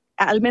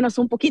al menos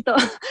un poquito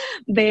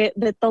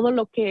de todo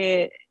lo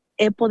que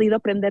he podido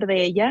aprender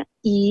de ella,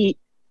 y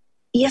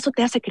eso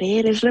te hace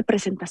creer, es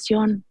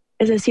representación,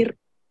 es decir,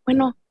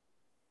 bueno,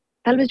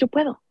 tal vez yo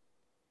puedo,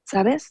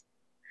 ¿sabes?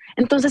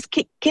 Entonces,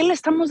 ¿qué le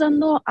estamos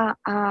dando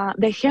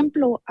de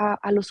ejemplo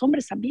a los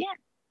hombres también?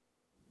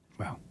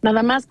 Wow.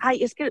 Nada más,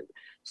 es que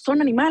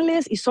son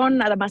animales y son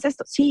nada más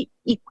esto. Sí,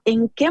 ¿y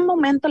en qué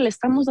momento le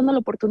estamos dando la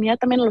oportunidad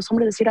también a los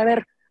hombres de decir, a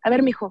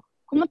ver, mijo,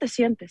 ¿cómo te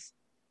sientes?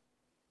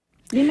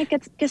 Dime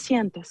qué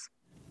sientes.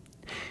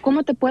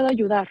 ¿Cómo te puedo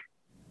ayudar?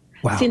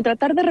 Wow. Sin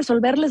tratar de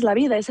resolverles la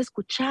vida, es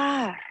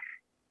escuchar.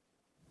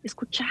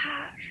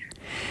 Escuchar.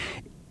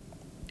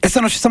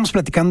 Esta noche estamos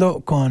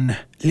platicando con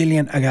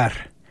Lilian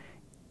Agar.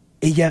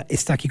 ella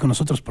está aquí con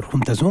nosotros por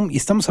Junta Zoom y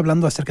estamos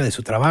hablando acerca de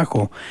su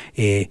trabajo,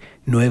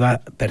 Nueva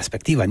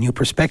Perspectiva, New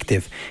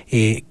Perspective,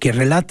 que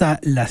relata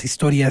las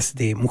historias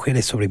de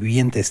mujeres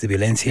sobrevivientes de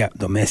violencia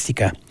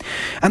doméstica.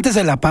 Antes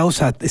de la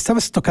pausa,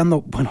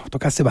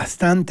 tocaste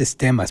bastantes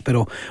temas,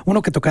 pero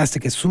uno que tocaste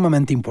que es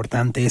sumamente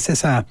importante es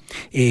esa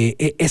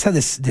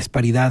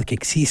disparidad que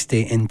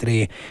existe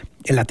entre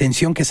la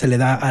atención que se le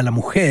da a la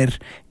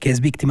mujer que es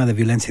víctima de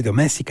violencia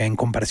doméstica en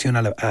comparación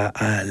a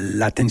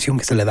la atención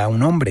que se le da a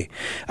un hombre.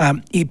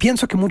 Y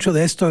pienso que mucho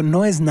de esto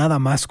no es nada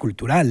más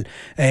cultural.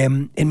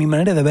 En mi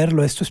manera de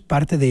verlo, esto es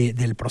parte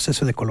del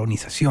proceso de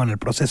colonización, el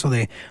proceso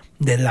de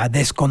la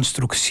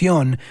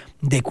desconstrucción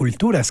de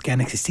culturas que han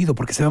existido,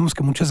 porque sabemos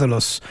que muchos de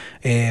los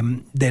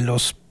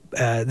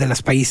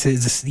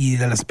países y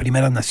de las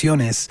primeras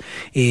naciones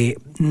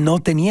no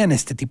tenían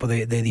este tipo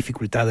de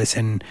dificultades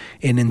en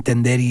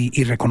entender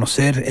y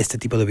reconocer este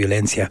tipo de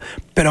violencia.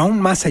 Pero aún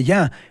más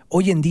allá,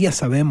 hoy en día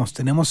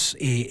tenemos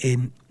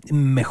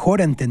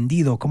mejor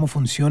entendido cómo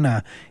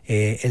funciona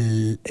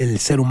el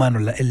ser humano,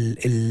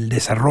 el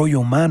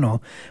desarrollo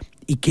humano,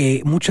 y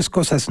que muchas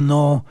cosas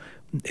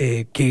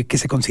que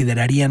se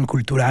considerarían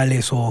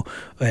culturales o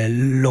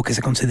lo que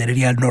se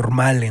consideraría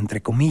normal,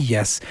 entre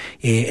comillas,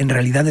 en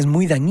realidad es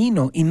muy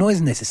dañino y no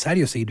es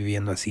necesario seguir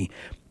viviendo así.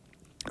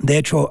 De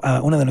hecho,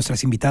 una de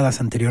nuestras invitadas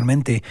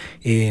anteriormente,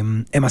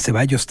 Emma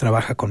Ceballos,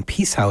 trabaja con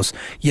Peace House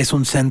y es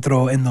un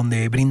centro en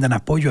donde brindan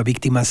apoyo a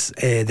víctimas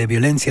de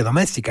violencia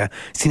doméstica,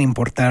 sin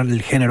importar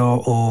el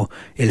género o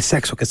el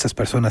sexo que estas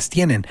personas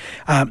tienen.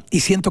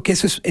 Y siento que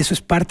eso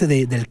es parte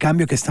del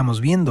cambio que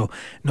estamos viendo.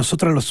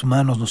 Nosotros los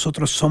humanos,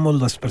 nosotros somos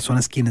las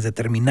personas quienes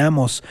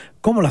determinamos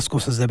cómo las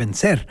cosas deben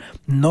ser,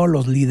 no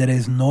los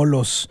líderes, no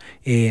los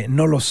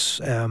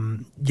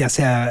ya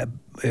sea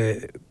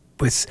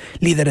pues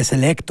líderes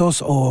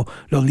electos o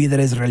los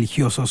líderes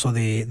religiosos o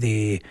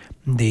de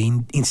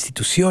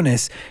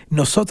instituciones.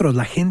 Nosotros,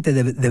 la gente,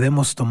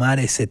 debemos tomar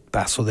ese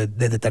paso de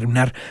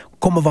determinar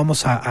cómo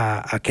vamos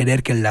a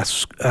querer que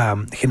las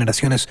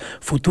generaciones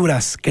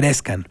futuras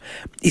crezcan.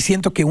 Y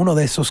siento que uno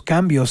de esos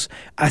cambios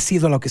ha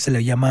sido lo que se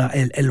le llama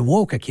el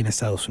woke aquí en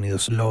Estados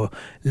Unidos.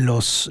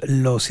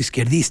 Los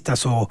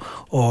izquierdistas o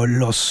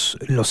los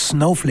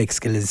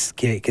snowflakes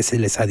que se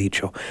les ha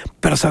dicho.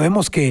 Pero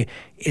sabemos que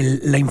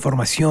la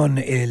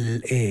información,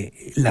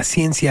 la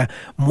ciencia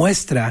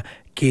muestra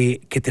que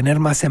tener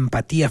más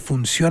empatía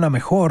funciona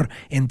mejor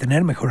en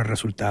tener mejores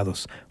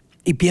resultados.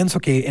 Y pienso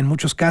que en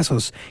muchos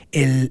casos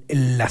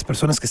las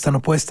personas que están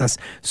opuestas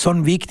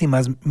son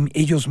víctimas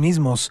ellos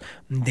mismos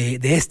de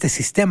este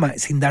sistema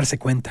sin darse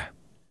cuenta.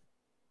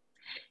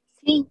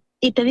 Sí,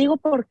 y te digo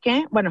por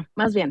qué. Bueno,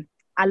 más bien,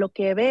 a lo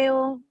que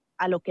veo,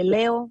 a lo que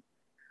leo,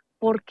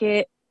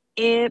 porque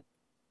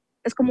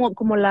es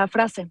como la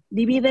frase,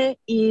 divide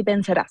y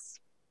vencerás.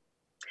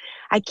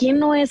 Aquí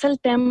no es el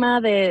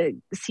tema de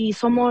si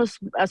somos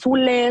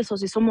azules o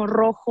si somos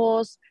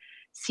rojos,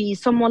 si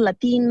somos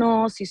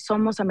latinos, si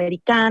somos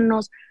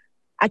americanos.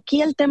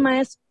 Aquí el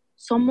tema es,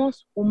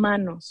 somos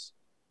humanos.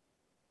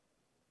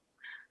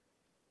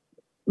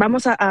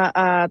 Vamos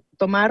a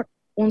tomar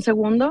un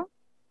segundo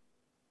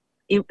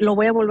y lo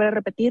voy a volver a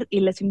repetir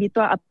y les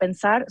invito a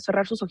pensar,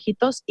 cerrar sus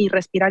ojitos y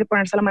respirar y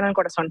ponerse la mano en el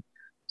corazón.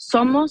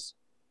 Somos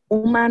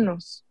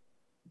humanos.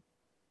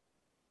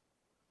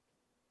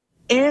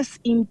 Es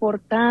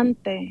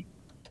importante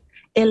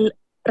el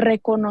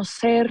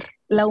reconocer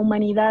la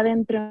humanidad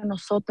entre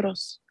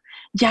nosotros.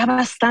 Ya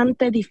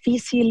bastante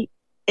difícil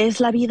es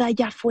la vida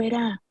allá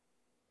afuera.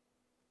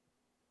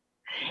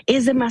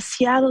 Es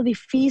demasiado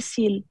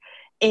difícil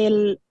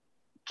el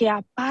que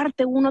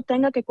aparte uno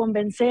tenga que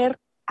convencer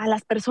a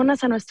las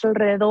personas a nuestro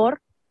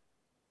alrededor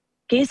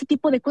que ese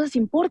tipo de cosas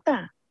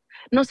importa.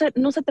 No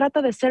se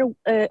trata de ser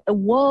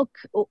woke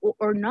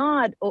or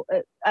not.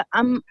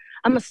 I'm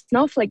a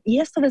snowflake. Y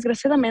esto,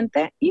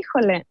 desgraciadamente,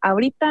 híjole,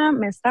 ahorita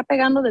me está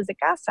pegando desde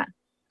casa.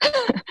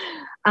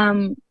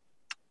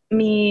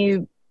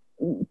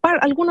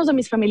 Algunos de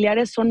mis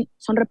familiares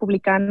son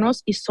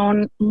republicanos y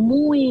son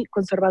muy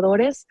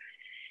conservadores.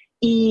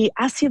 Y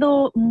ha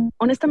sido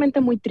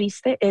honestamente muy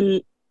triste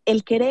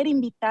el querer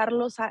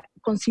invitarlos a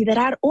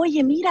considerar,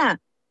 oye,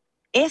 mira,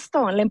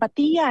 esto, la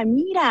empatía,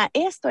 mira,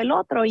 esto, el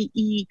otro,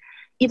 y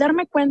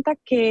darme cuenta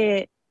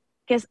que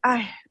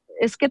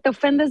es que te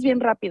ofendes bien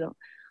rápido.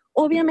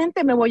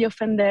 Obviamente me voy a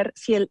ofender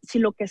si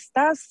lo que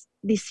estás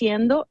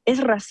diciendo es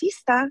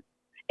racista,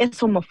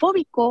 es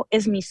homofóbico,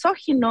 es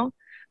misógino,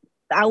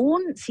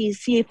 aún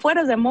si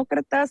fueras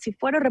demócrata, si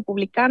fueras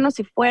republicano,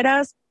 si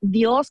fueras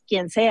Dios,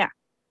 quien sea.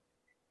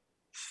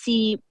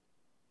 Si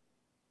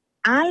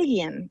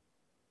alguien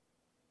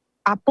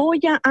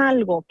apoya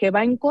algo que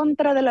va en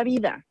contra de la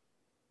vida,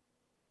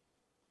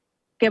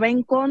 que va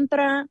en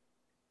contra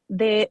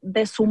de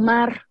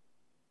sumar,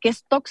 que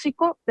es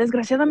tóxico,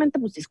 desgraciadamente,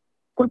 pues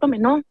discúlpame,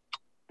 no.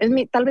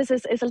 Tal vez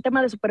es el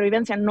tema de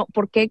supervivencia. No,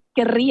 ¿por qué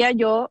querría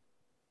yo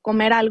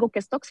comer algo que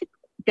es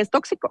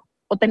tóxico?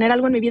 O tener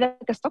algo en mi vida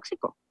que es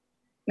tóxico.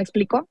 ¿Me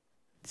explico?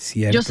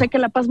 Cierto. Yo sé que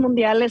la paz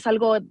mundial es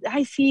algo,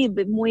 sí,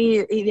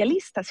 muy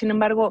idealista. Sin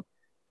embargo,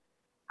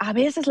 a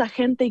veces la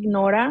gente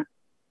ignora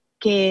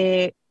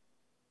que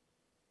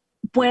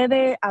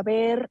puede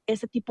haber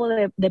ese tipo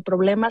de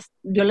problemas,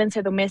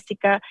 violencia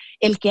doméstica,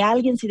 el que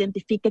alguien se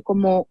identifique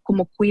como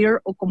queer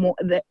o como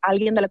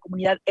alguien de la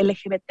comunidad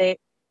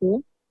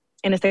LGBTQ,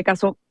 en este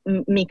caso,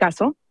 mi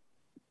caso,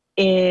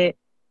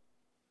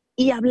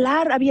 y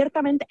hablar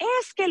abiertamente,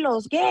 es que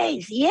los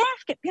gays, y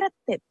es que,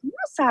 espérate, tú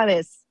no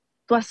sabes,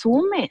 tú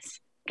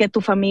asumes que tu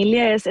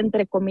familia es,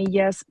 entre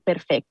comillas,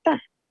 perfecta.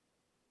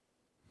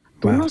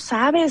 Tú Wow. no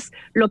sabes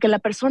lo que la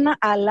persona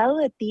al lado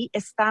de ti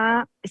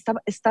está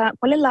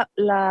 ¿cuál es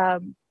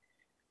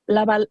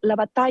la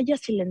batalla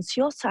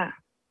silenciosa?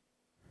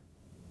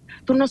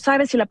 Tú no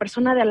sabes si la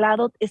persona de al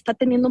lado está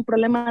teniendo un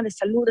problema de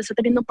salud, está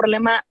teniendo un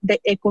problema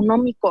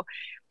económico.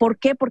 ¿Por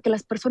qué? Porque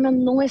las personas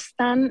no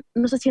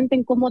se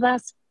sienten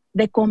cómodas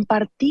de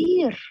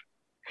compartir.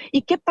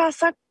 ¿Y qué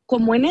pasa?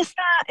 Como en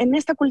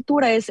esta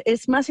cultura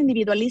es más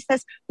individualista,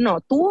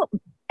 no, tú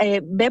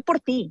ve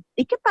por ti.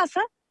 ¿Y qué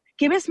pasa?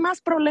 Que ves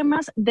más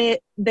problemas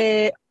de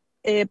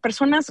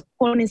personas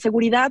con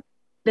inseguridad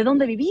de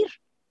dónde vivir.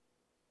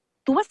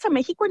 Tú vas a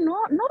México y no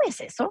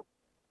ves eso.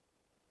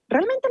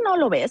 Realmente no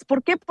lo ves.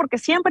 ¿Por qué? Porque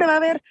siempre va a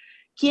haber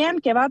quien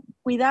que va a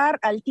cuidar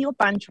al tío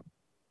Pancho.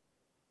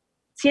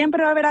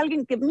 Siempre va a haber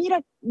alguien que,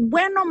 mira,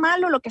 bueno,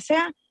 malo, lo que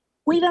sea,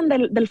 cuidan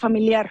del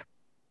familiar.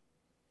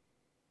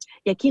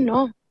 Y aquí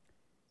no.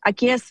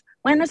 Aquí es,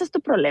 bueno, ese es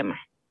tu problema.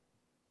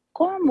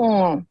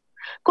 ¿Cómo?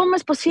 ¿Cómo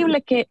es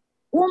posible que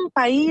un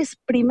país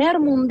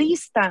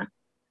primermundista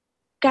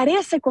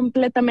carece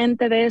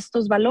completamente de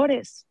estos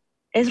valores?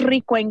 ¿Es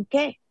rico en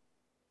qué?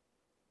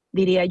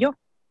 Diría yo.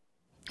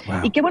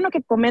 Wow. Y qué bueno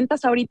que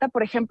comentas ahorita,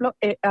 por ejemplo,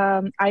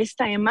 a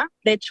esta Emma.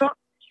 De hecho,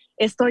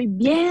 estoy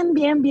bien,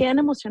 bien, bien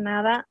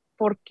emocionada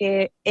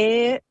porque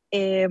he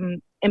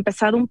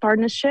empezado un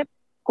partnership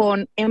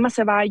con Emma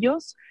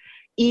Ceballos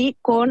y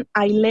con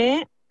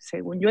Aile,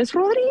 según yo es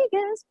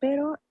Rodríguez,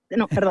 pero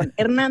no, perdón,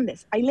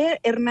 Hernández. Aile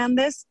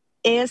Hernández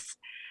es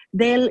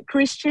del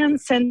Christian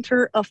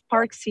Center of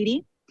Park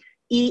City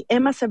y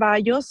Emma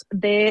Ceballos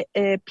de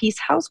Peace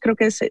House, creo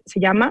que se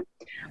llama.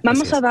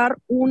 Vamos a dar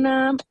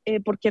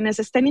por quienes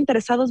estén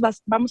interesados,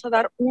 vamos a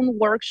dar un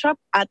workshop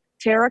at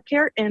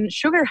TerraCare en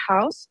Sugar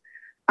House.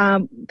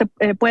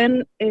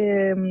 Pueden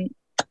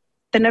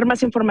tener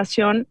más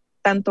información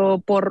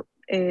tanto por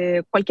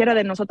cualquiera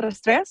de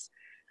nosotras tres.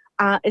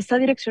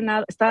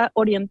 Está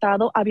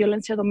orientado a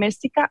violencia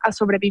doméstica, a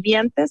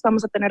sobrevivientes.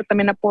 Vamos a tener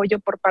también apoyo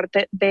por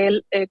parte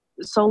del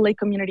Salt Lake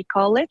Community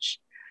College.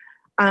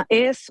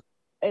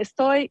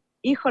 Estoy,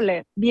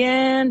 híjole,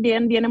 bien,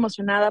 bien, bien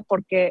emocionada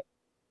porque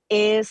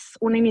es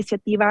una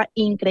iniciativa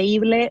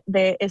increíble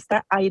de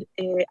esta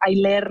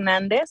Aile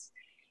Hernández.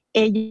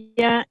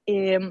 Ella,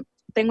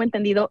 tengo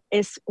entendido,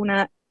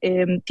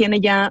 tiene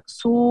ya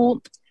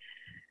su...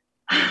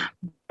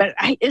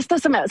 esto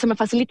se me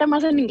facilita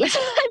más en inglés,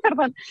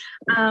 perdón,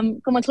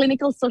 como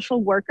clinical social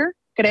worker,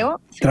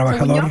 creo.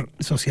 Trabajador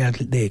social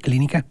de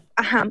clínica.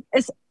 Ajá,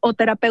 o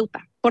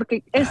terapeuta,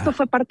 porque esto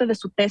fue parte de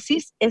su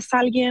tesis. Es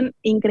alguien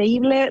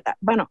increíble,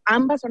 bueno,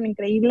 ambas son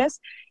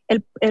increíbles.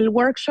 El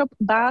workshop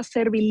va a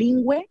ser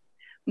bilingüe,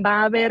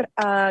 va a haber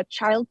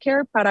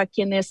childcare para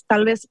quienes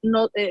tal vez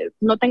no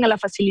tengan la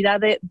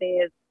facilidad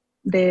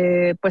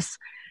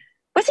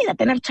pues sí, de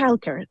tener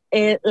childcare.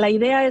 La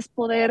idea es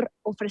poder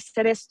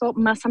ofrecer esto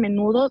más a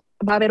menudo.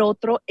 Va a haber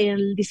otro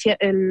el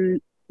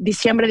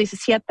diciembre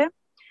 17.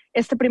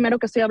 Este primero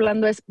que estoy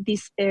hablando es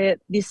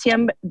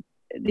diciembre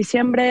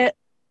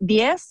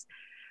 10,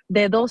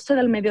 de 12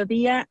 del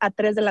mediodía a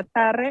 3 de la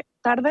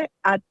tarde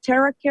a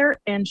TerraCare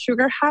en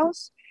Sugar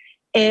House.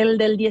 El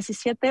del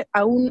 17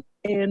 aún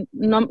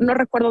no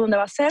recuerdo dónde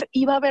va a ser,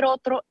 y va a haber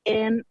otro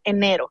en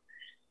enero.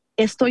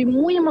 Estoy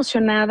muy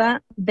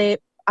emocionada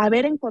de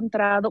haber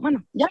encontrado,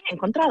 bueno, ya había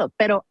encontrado,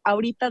 pero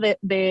ahorita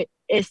de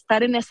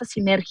estar en esa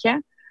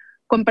sinergia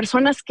con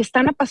personas que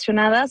están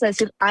apasionadas de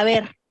decir, a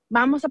ver,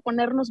 vamos a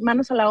ponernos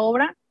manos a la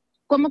obra.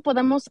 ¿Cómo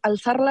podemos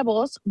alzar la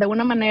voz de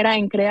una manera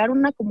en crear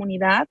una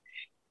comunidad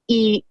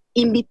y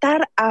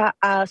invitar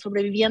a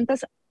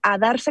sobrevivientes a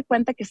darse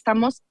cuenta que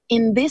estamos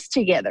in this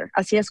together?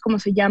 Así es como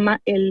se llama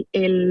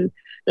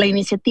la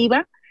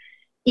iniciativa.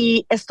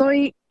 Y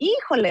estoy,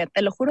 híjole,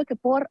 te lo juro que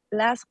por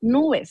las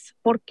nubes.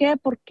 ¿Por qué?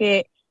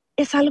 Porque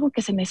es algo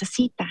que se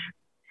necesita.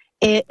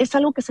 Es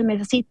algo que se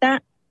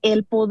necesita,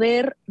 el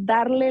poder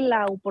darle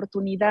la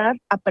oportunidad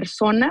a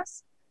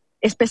personas,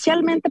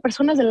 especialmente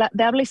personas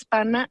de habla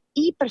hispana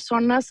y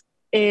personas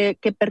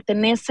que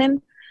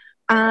pertenecen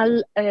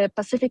al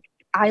Pacific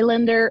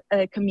Islander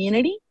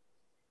Community.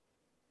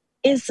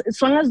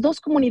 Son las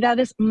dos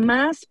comunidades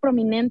más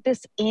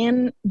prominentes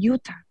en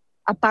Utah,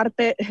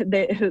 aparte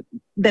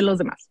de los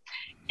demás.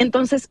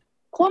 Entonces,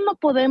 ¿cómo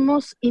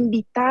podemos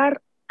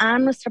invitar a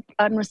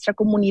nuestra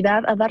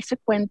comunidad a darse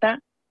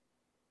cuenta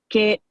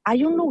que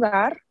hay un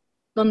lugar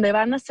donde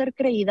van a ser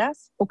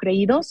creídas o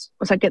creídos,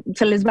 o sea, que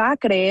se les va a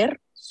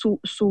creer su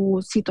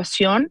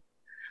situación,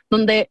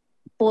 donde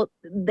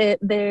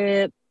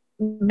de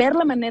ver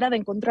la manera de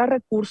encontrar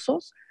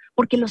recursos,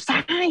 porque los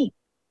hay?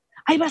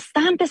 Hay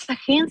bastantes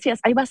agencias,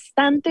 hay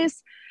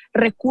bastantes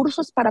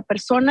recursos para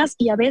personas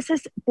y a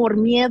veces por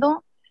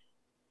miedo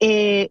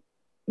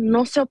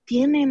no se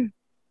obtienen,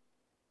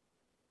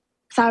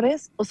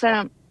 ¿sabes? O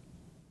sea,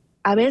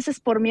 a veces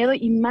por miedo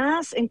y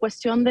más en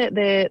cuestión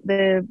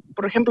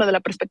por ejemplo, de la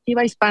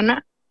perspectiva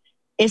hispana,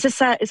 es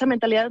esa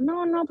mentalidad,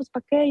 no, pues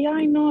 ¿para qué? Y,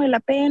 ay, no, la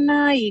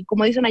pena, y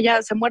como dicen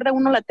allá, se muerde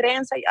uno la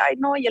trenza, y ay,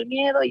 no, y el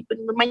miedo, y pues,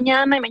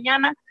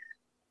 mañana,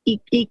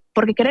 y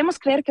porque queremos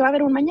creer que va a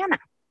haber un mañana.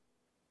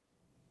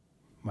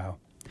 Wow.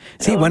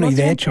 Sí, Pero bueno, no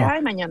siempre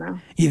hay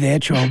mañana. Y de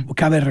hecho,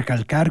 cabe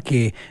recalcar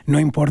que no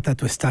importa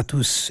tu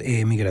estatus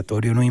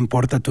migratorio, no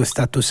importa tu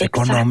estatus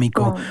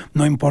económico,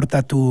 no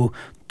importa tu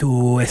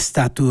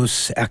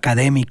estatus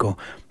académico.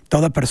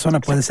 Toda persona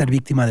puede ser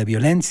víctima de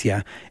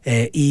violencia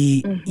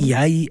y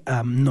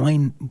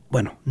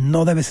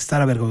no debes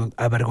estar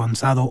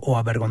avergonzado o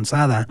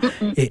avergonzada.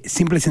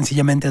 Simple y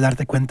sencillamente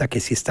darte cuenta que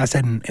si estás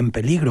en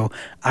peligro,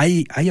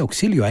 hay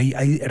auxilio,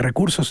 hay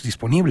recursos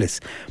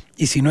disponibles.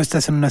 Y si no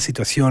estás en una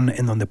situación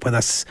en donde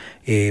puedas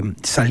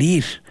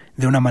salir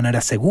de una manera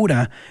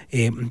segura,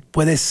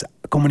 puedes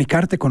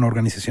comunicarte con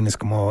organizaciones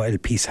como el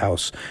Peace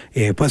House,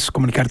 puedes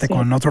comunicarte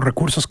con otros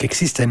recursos que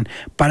existen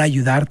para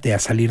ayudarte a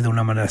salir de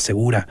una manera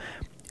segura.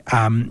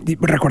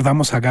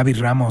 Recordamos a Gaby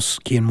Ramos,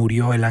 quien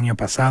murió el año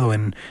pasado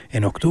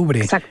en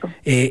octubre. Exacto.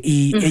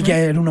 Ella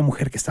era una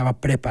mujer que estaba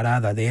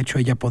preparada. De hecho,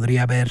 ella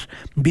podría haber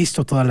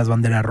visto todas las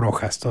banderas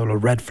rojas, todos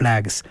los red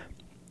flags,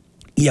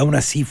 y aún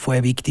así fue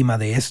víctima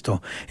de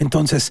esto.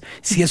 Entonces,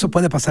 si eso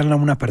puede pasarle a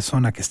una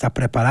persona que está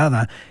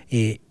preparada,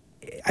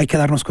 hay que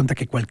darnos cuenta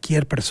que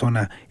cualquier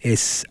persona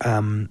es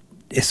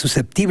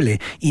susceptible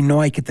y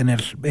no hay que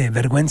tener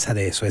vergüenza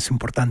de eso. Es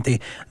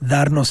importante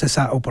darnos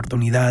esa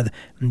oportunidad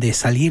de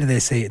salir de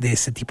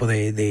ese tipo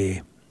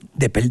de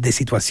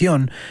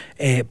situación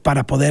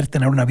para poder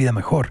tener una vida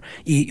mejor.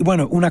 Y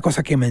bueno, una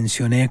cosa que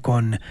mencioné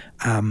con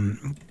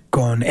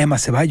Emma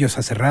Ceballos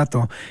hace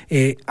rato,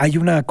 hay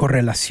una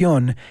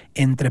correlación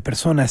entre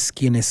personas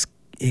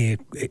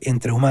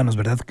entre humanos,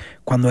 ¿verdad?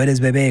 Cuando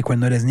eres bebé,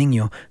 cuando eres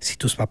niño, si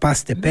tus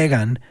papás te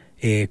pegan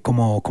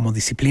como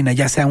disciplina,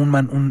 ya sea un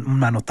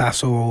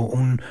manotazo,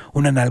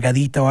 una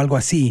nalgadita o algo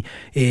así,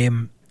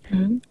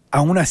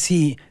 aún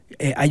así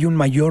hay un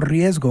mayor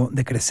riesgo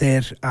de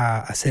crecer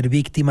a ser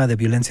víctima de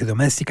violencia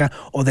doméstica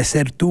o de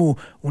ser tú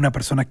una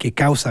persona que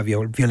causa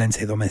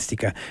violencia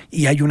doméstica.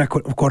 Y hay una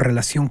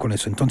correlación con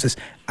eso. Entonces,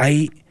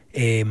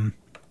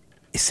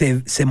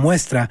 se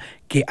muestra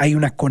que hay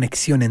una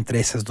conexión entre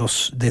esos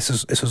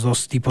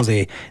dos tipos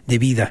de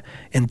vida.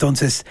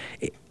 Entonces,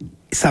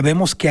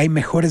 sabemos que hay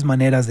mejores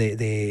maneras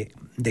de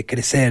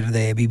crecer,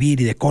 de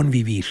vivir y de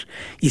convivir.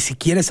 Y si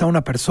quieres a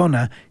una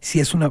persona, si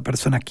es una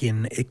persona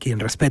quien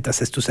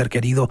respetas, es tu ser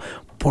querido,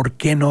 ¿por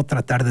qué no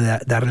tratar de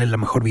darle la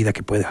mejor vida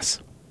que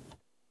puedas?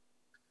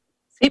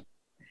 Sí,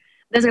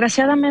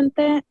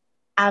 desgraciadamente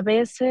a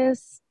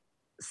veces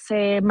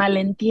se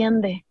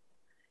malentiende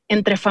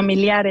entre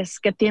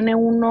familiares que tiene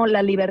uno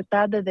la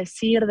libertad de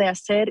decir, de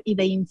hacer y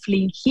de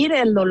infligir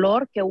el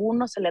dolor que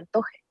uno se le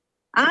antoje.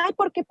 Ay,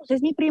 porque pues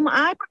es mi primo,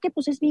 ay, porque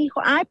pues es mi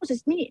hijo, ay, pues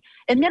es mi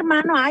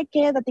hermano, ay,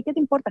 quédate, ¿qué te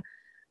importa?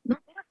 No,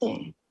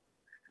 espérate.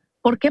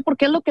 ¿Por qué?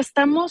 Porque es lo que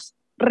estamos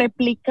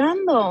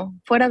replicando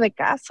fuera de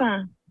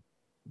casa.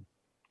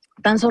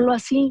 Tan solo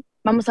así,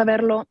 vamos a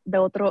verlo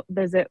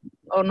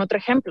en otro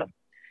ejemplo.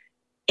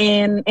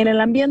 En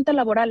el ambiente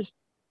laboral,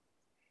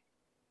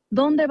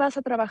 ¿dónde vas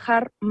a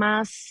trabajar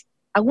más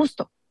a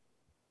gusto?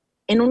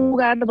 En un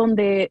lugar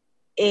donde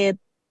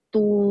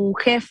tu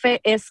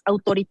jefe es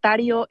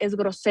autoritario, es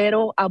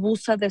grosero,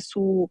 abusa de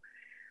su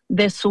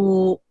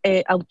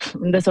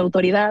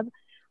autoridad,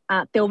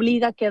 te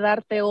obliga a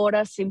quedarte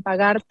horas sin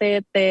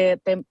pagarte,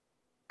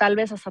 tal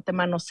vez hasta te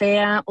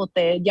manosea o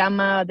te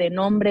llama de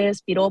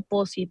nombres,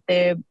 piropos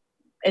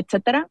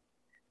etcétera,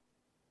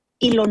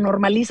 y lo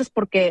normalizas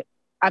porque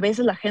a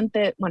veces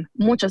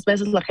muchas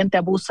veces la gente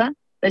abusa,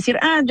 de decir,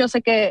 yo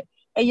sé que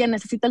ella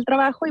necesita el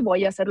trabajo y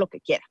voy a hacer lo que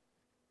quiera.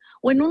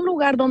 O en un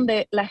lugar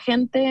donde la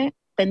gente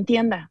te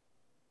entienda,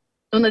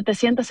 donde te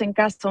sientas en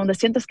casa, donde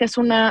sientes que es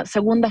una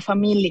segunda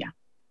familia.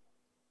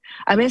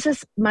 A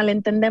veces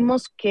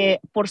malentendemos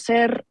que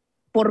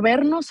por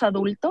vernos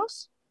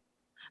adultos,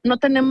 no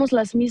tenemos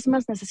las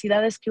mismas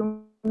necesidades que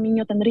un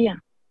niño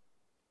tendría.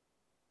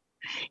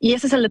 Y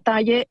ese es el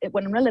detalle,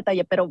 no el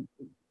detalle, pero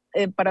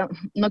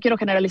no quiero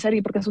generalizar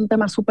y porque es un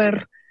tema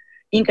súper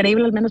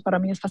increíble, al menos para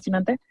mí es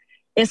fascinante,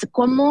 es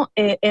cómo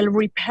el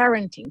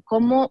reparenting,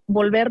 cómo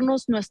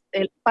volvernos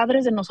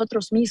padres de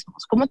nosotros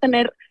mismos, cómo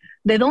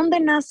 ¿de dónde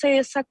nace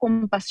esa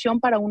compasión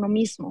para uno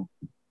mismo?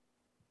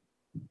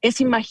 Es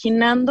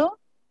imaginando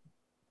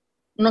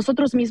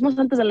nosotros mismos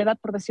antes de la edad,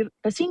 por decir,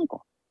 de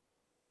 5.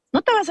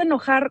 No te vas a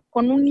enojar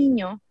con un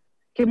niño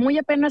que muy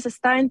apenas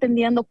está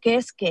entendiendo qué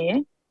es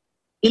qué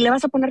y le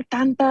vas a poner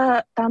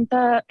tanta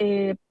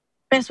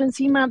peso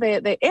encima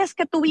es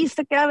que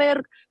tuviste que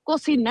haber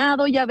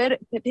cocinado y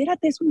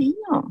espérate, es un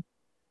niño.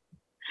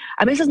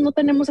 A veces no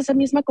tenemos esa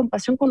misma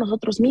compasión con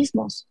nosotros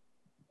mismos.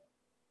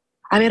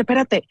 A ver,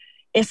 espérate,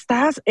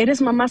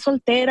 eres mamá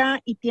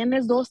soltera y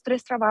tienes 2,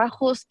 3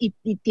 trabajos y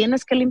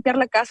tienes que limpiar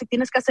la casa y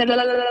tienes que hacer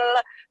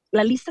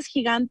la lista es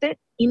gigante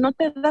y no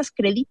te das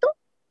crédito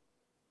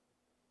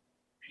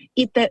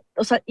y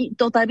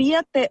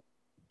todavía te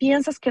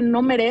piensas que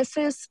no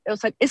mereces, o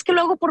sea, es que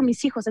lo hago por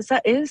mis hijos,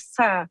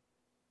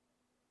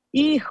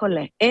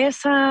 híjole,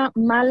 esa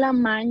mala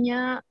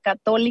maña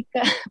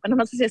católica, bueno,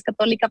 no sé si es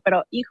católica,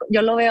 pero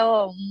yo lo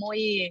veo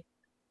muy,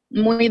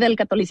 muy del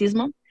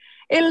catolicismo,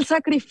 el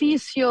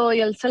sacrificio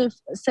y el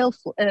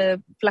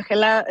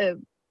flagelar,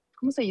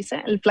 ¿cómo se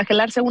dice? El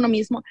flagelarse a uno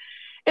mismo,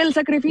 el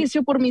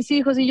sacrificio por mis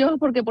hijos y yo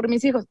porque por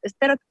mis hijos.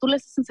 Espérate, tú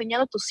les has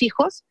enseñado a tus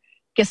hijos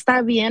que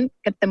está bien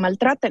que te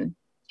maltraten,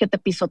 que te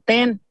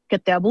pisoteen, que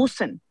te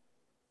abusen.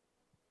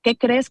 ¿Qué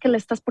crees que le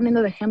estás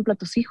poniendo de ejemplo a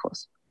tus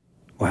hijos?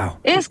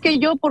 Wow. Es que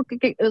yo,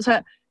 o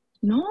sea,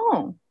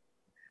 no,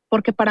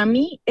 porque para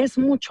mí es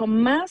mucho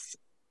más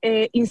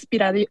es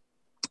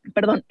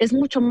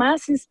mucho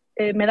más,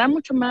 me da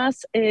mucho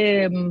más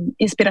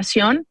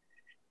inspiración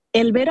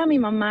el ver a mi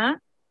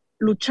mamá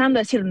luchando,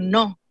 decir,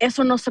 no,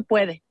 eso no se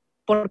puede,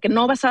 porque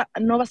no vas a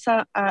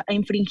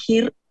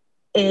infringir,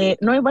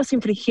 no vas a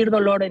infringir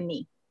dolor en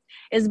mí.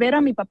 Es ver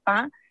a mi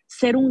papá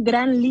ser un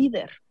gran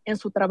líder en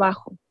su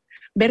trabajo,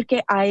 ver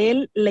que a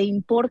él le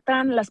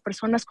importan las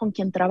personas con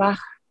quien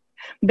trabaja,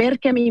 ver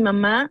que mi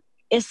mamá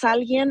es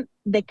alguien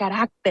de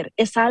carácter,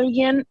 es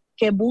alguien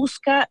que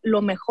busca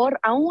lo mejor,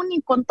 aún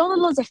y con todos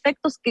los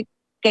defectos que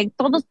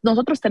todos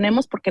nosotros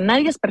tenemos, porque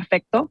nadie es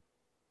perfecto,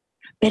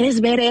 pero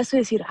es ver eso y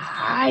decir,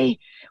 ay,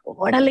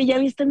 órale, ya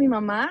viste a mi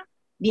mamá,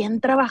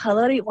 bien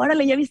trabajadora, y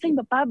órale, ya viste a mi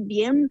papá,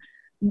 bien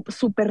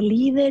super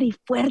líder y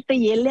fuerte,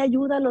 y él le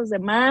ayuda a los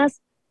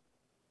demás.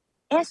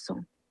 Eso,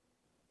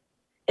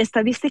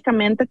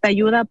 estadísticamente te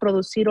ayuda a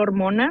producir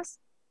hormonas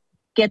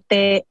que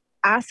te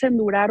hacen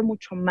durar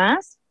mucho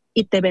más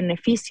y te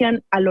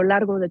benefician a lo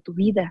largo de tu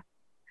vida,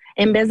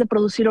 en vez de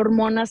producir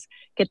hormonas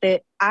que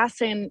te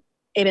hacen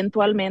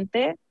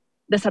eventualmente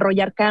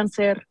desarrollar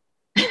cáncer,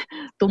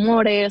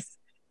 tumores,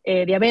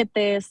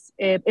 diabetes,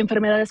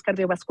 enfermedades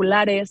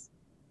cardiovasculares.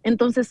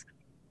 Entonces,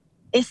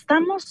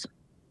 estamos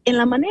en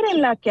la manera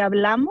en la que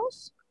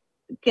hablamos,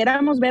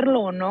 queramos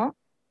verlo o no,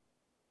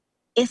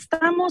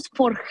 estamos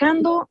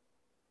forjando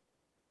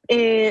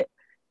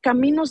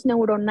caminos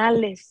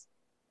neuronales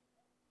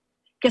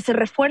que se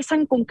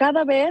refuerzan con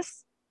cada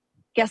vez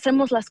que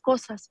hacemos las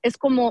cosas. Es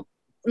como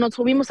nos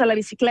subimos a la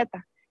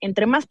bicicleta.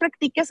 Entre más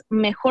practiques,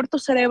 mejor tu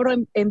cerebro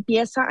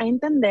empieza a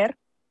entender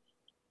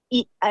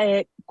y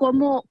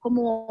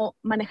cómo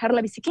manejar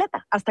la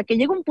bicicleta, hasta que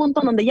llega un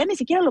punto donde ya ni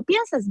siquiera lo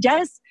piensas, ya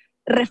es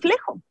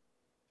reflejo.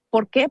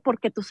 ¿Por qué?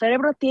 Porque tu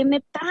cerebro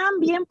tiene tan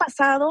bien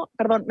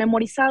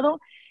memorizado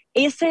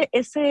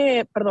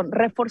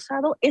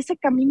reforzado ese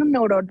camino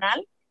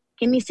neuronal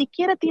que ni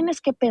siquiera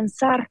tienes que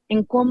pensar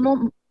en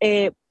cómo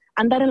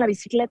andar en la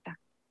bicicleta.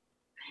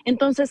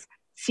 Entonces,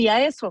 si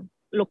a eso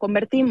lo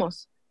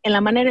convertimos en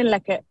la manera en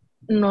la que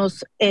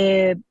nos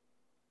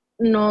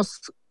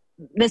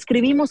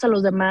describimos a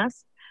los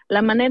demás,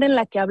 la manera en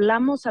la que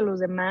hablamos a los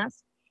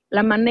demás,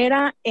 la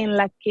manera en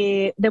la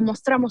que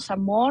demostramos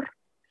amor,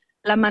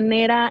 la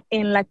manera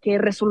en la que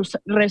resolvemos,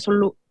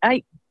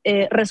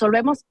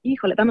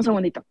 híjole, dame un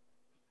segundito.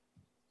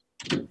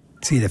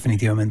 Sí,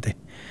 definitivamente.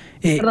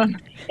 En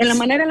la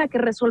manera en la que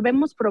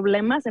resolvemos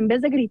problemas, en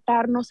vez de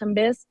gritarnos, en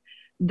vez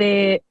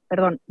de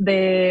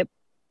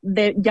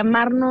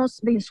llamarnos,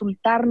 de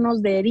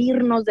insultarnos, de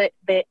herirnos,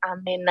 de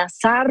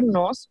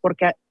amenazarnos,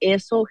 porque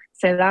eso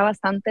se da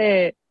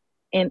bastante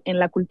en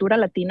la cultura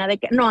latina, de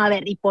que, no, a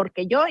ver, y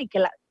porque yo, y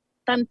que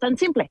tan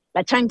simple,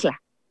 la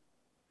chancla.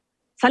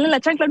 Sale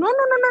la chancla, no.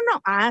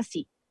 Ah,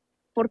 sí.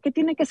 ¿Por qué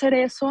tiene que ser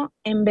eso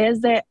en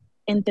vez de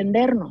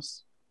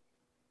entendernos?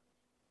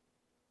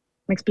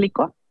 ¿Me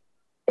explico?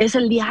 Es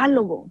el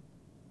diálogo.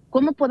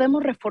 ¿Cómo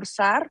podemos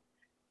reforzar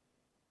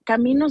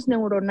caminos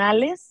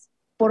neuronales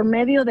por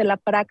medio de la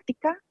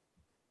práctica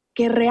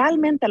que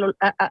realmente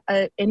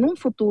en un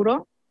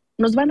futuro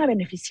nos van a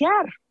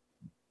beneficiar?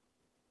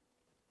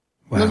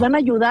 Wow. Nos van a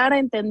ayudar a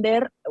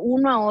entender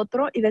uno a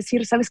otro y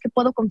decir, ¿sabes qué?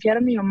 Puedo confiar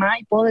en mi mamá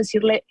y puedo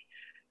decirle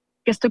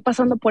que estoy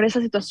pasando por esa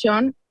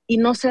situación y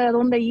no sé a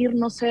dónde ir,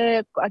 no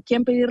sé a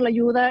quién pedirle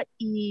ayuda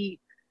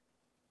y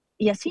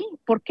así.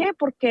 ¿Por qué?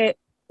 Porque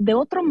de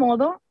otro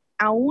modo,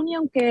 aún y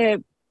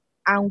aunque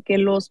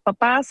los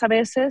papás a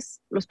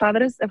veces, los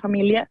padres de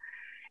familia,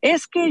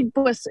 es que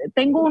pues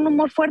tengo un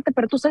humor fuerte,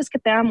 pero tú sabes que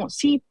te amo.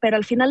 Sí, pero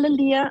al final del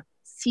día,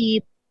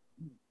 si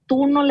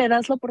tú no le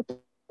das la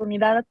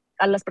oportunidad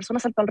a las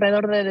personas a tu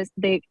alrededor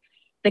de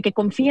que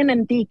confíen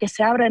en ti, que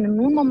se abran en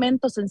un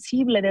momento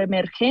sensible de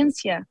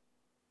emergencia,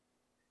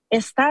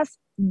 estás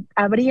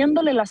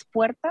abriéndole las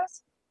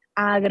puertas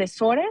a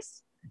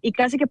agresores y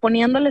casi que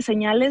poniéndole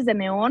señales de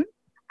neón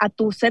a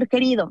tu ser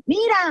querido.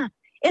 Mira,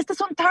 este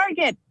es un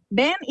target,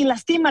 ven y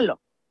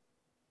lastímalo.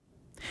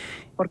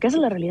 Porque esa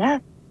es la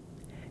realidad.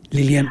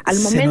 Lilian, al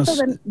momento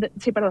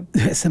sí, perdón.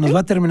 Se nos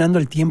va terminando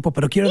el tiempo,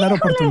 pero quiero dar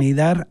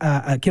oportunidad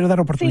a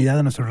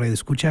nuestro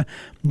radioescucha.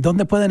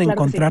 ¿Dónde pueden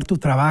encontrar tu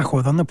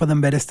trabajo? ¿Dónde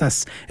pueden ver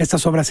estas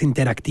obras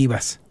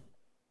interactivas?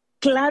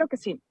 Claro que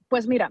sí.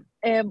 Pues mira,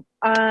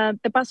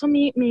 te paso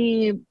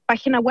mi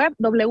página web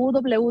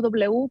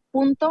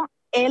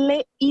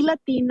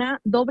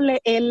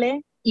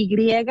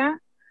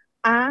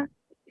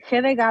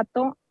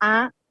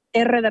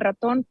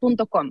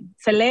www.lililatina.com.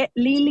 Se lee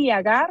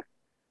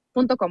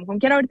liliagar.com. Como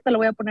quiera, ahorita te lo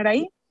voy a poner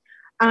ahí.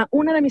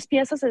 Una de mis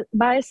piezas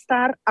va a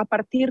estar a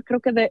partir,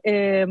 creo que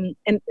en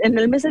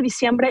el mes de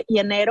diciembre y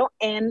enero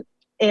en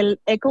el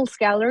Eccles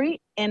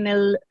Gallery, en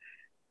el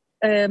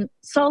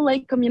Salt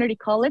Lake Community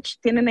College.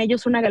 Tienen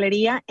ellos una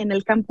galería en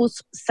el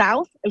campus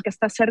South, el que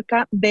está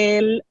cerca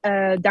del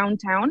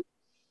downtown.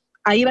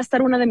 Ahí va a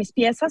estar una de mis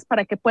piezas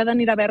para que puedan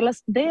ir a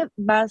verlas.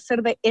 Va a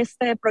ser de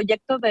este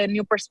proyecto de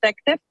New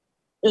Perspective.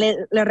 Les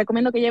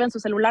recomiendo que lleven su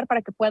celular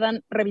para que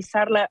puedan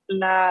revisar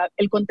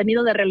el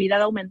contenido de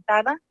realidad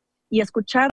aumentada y escuchar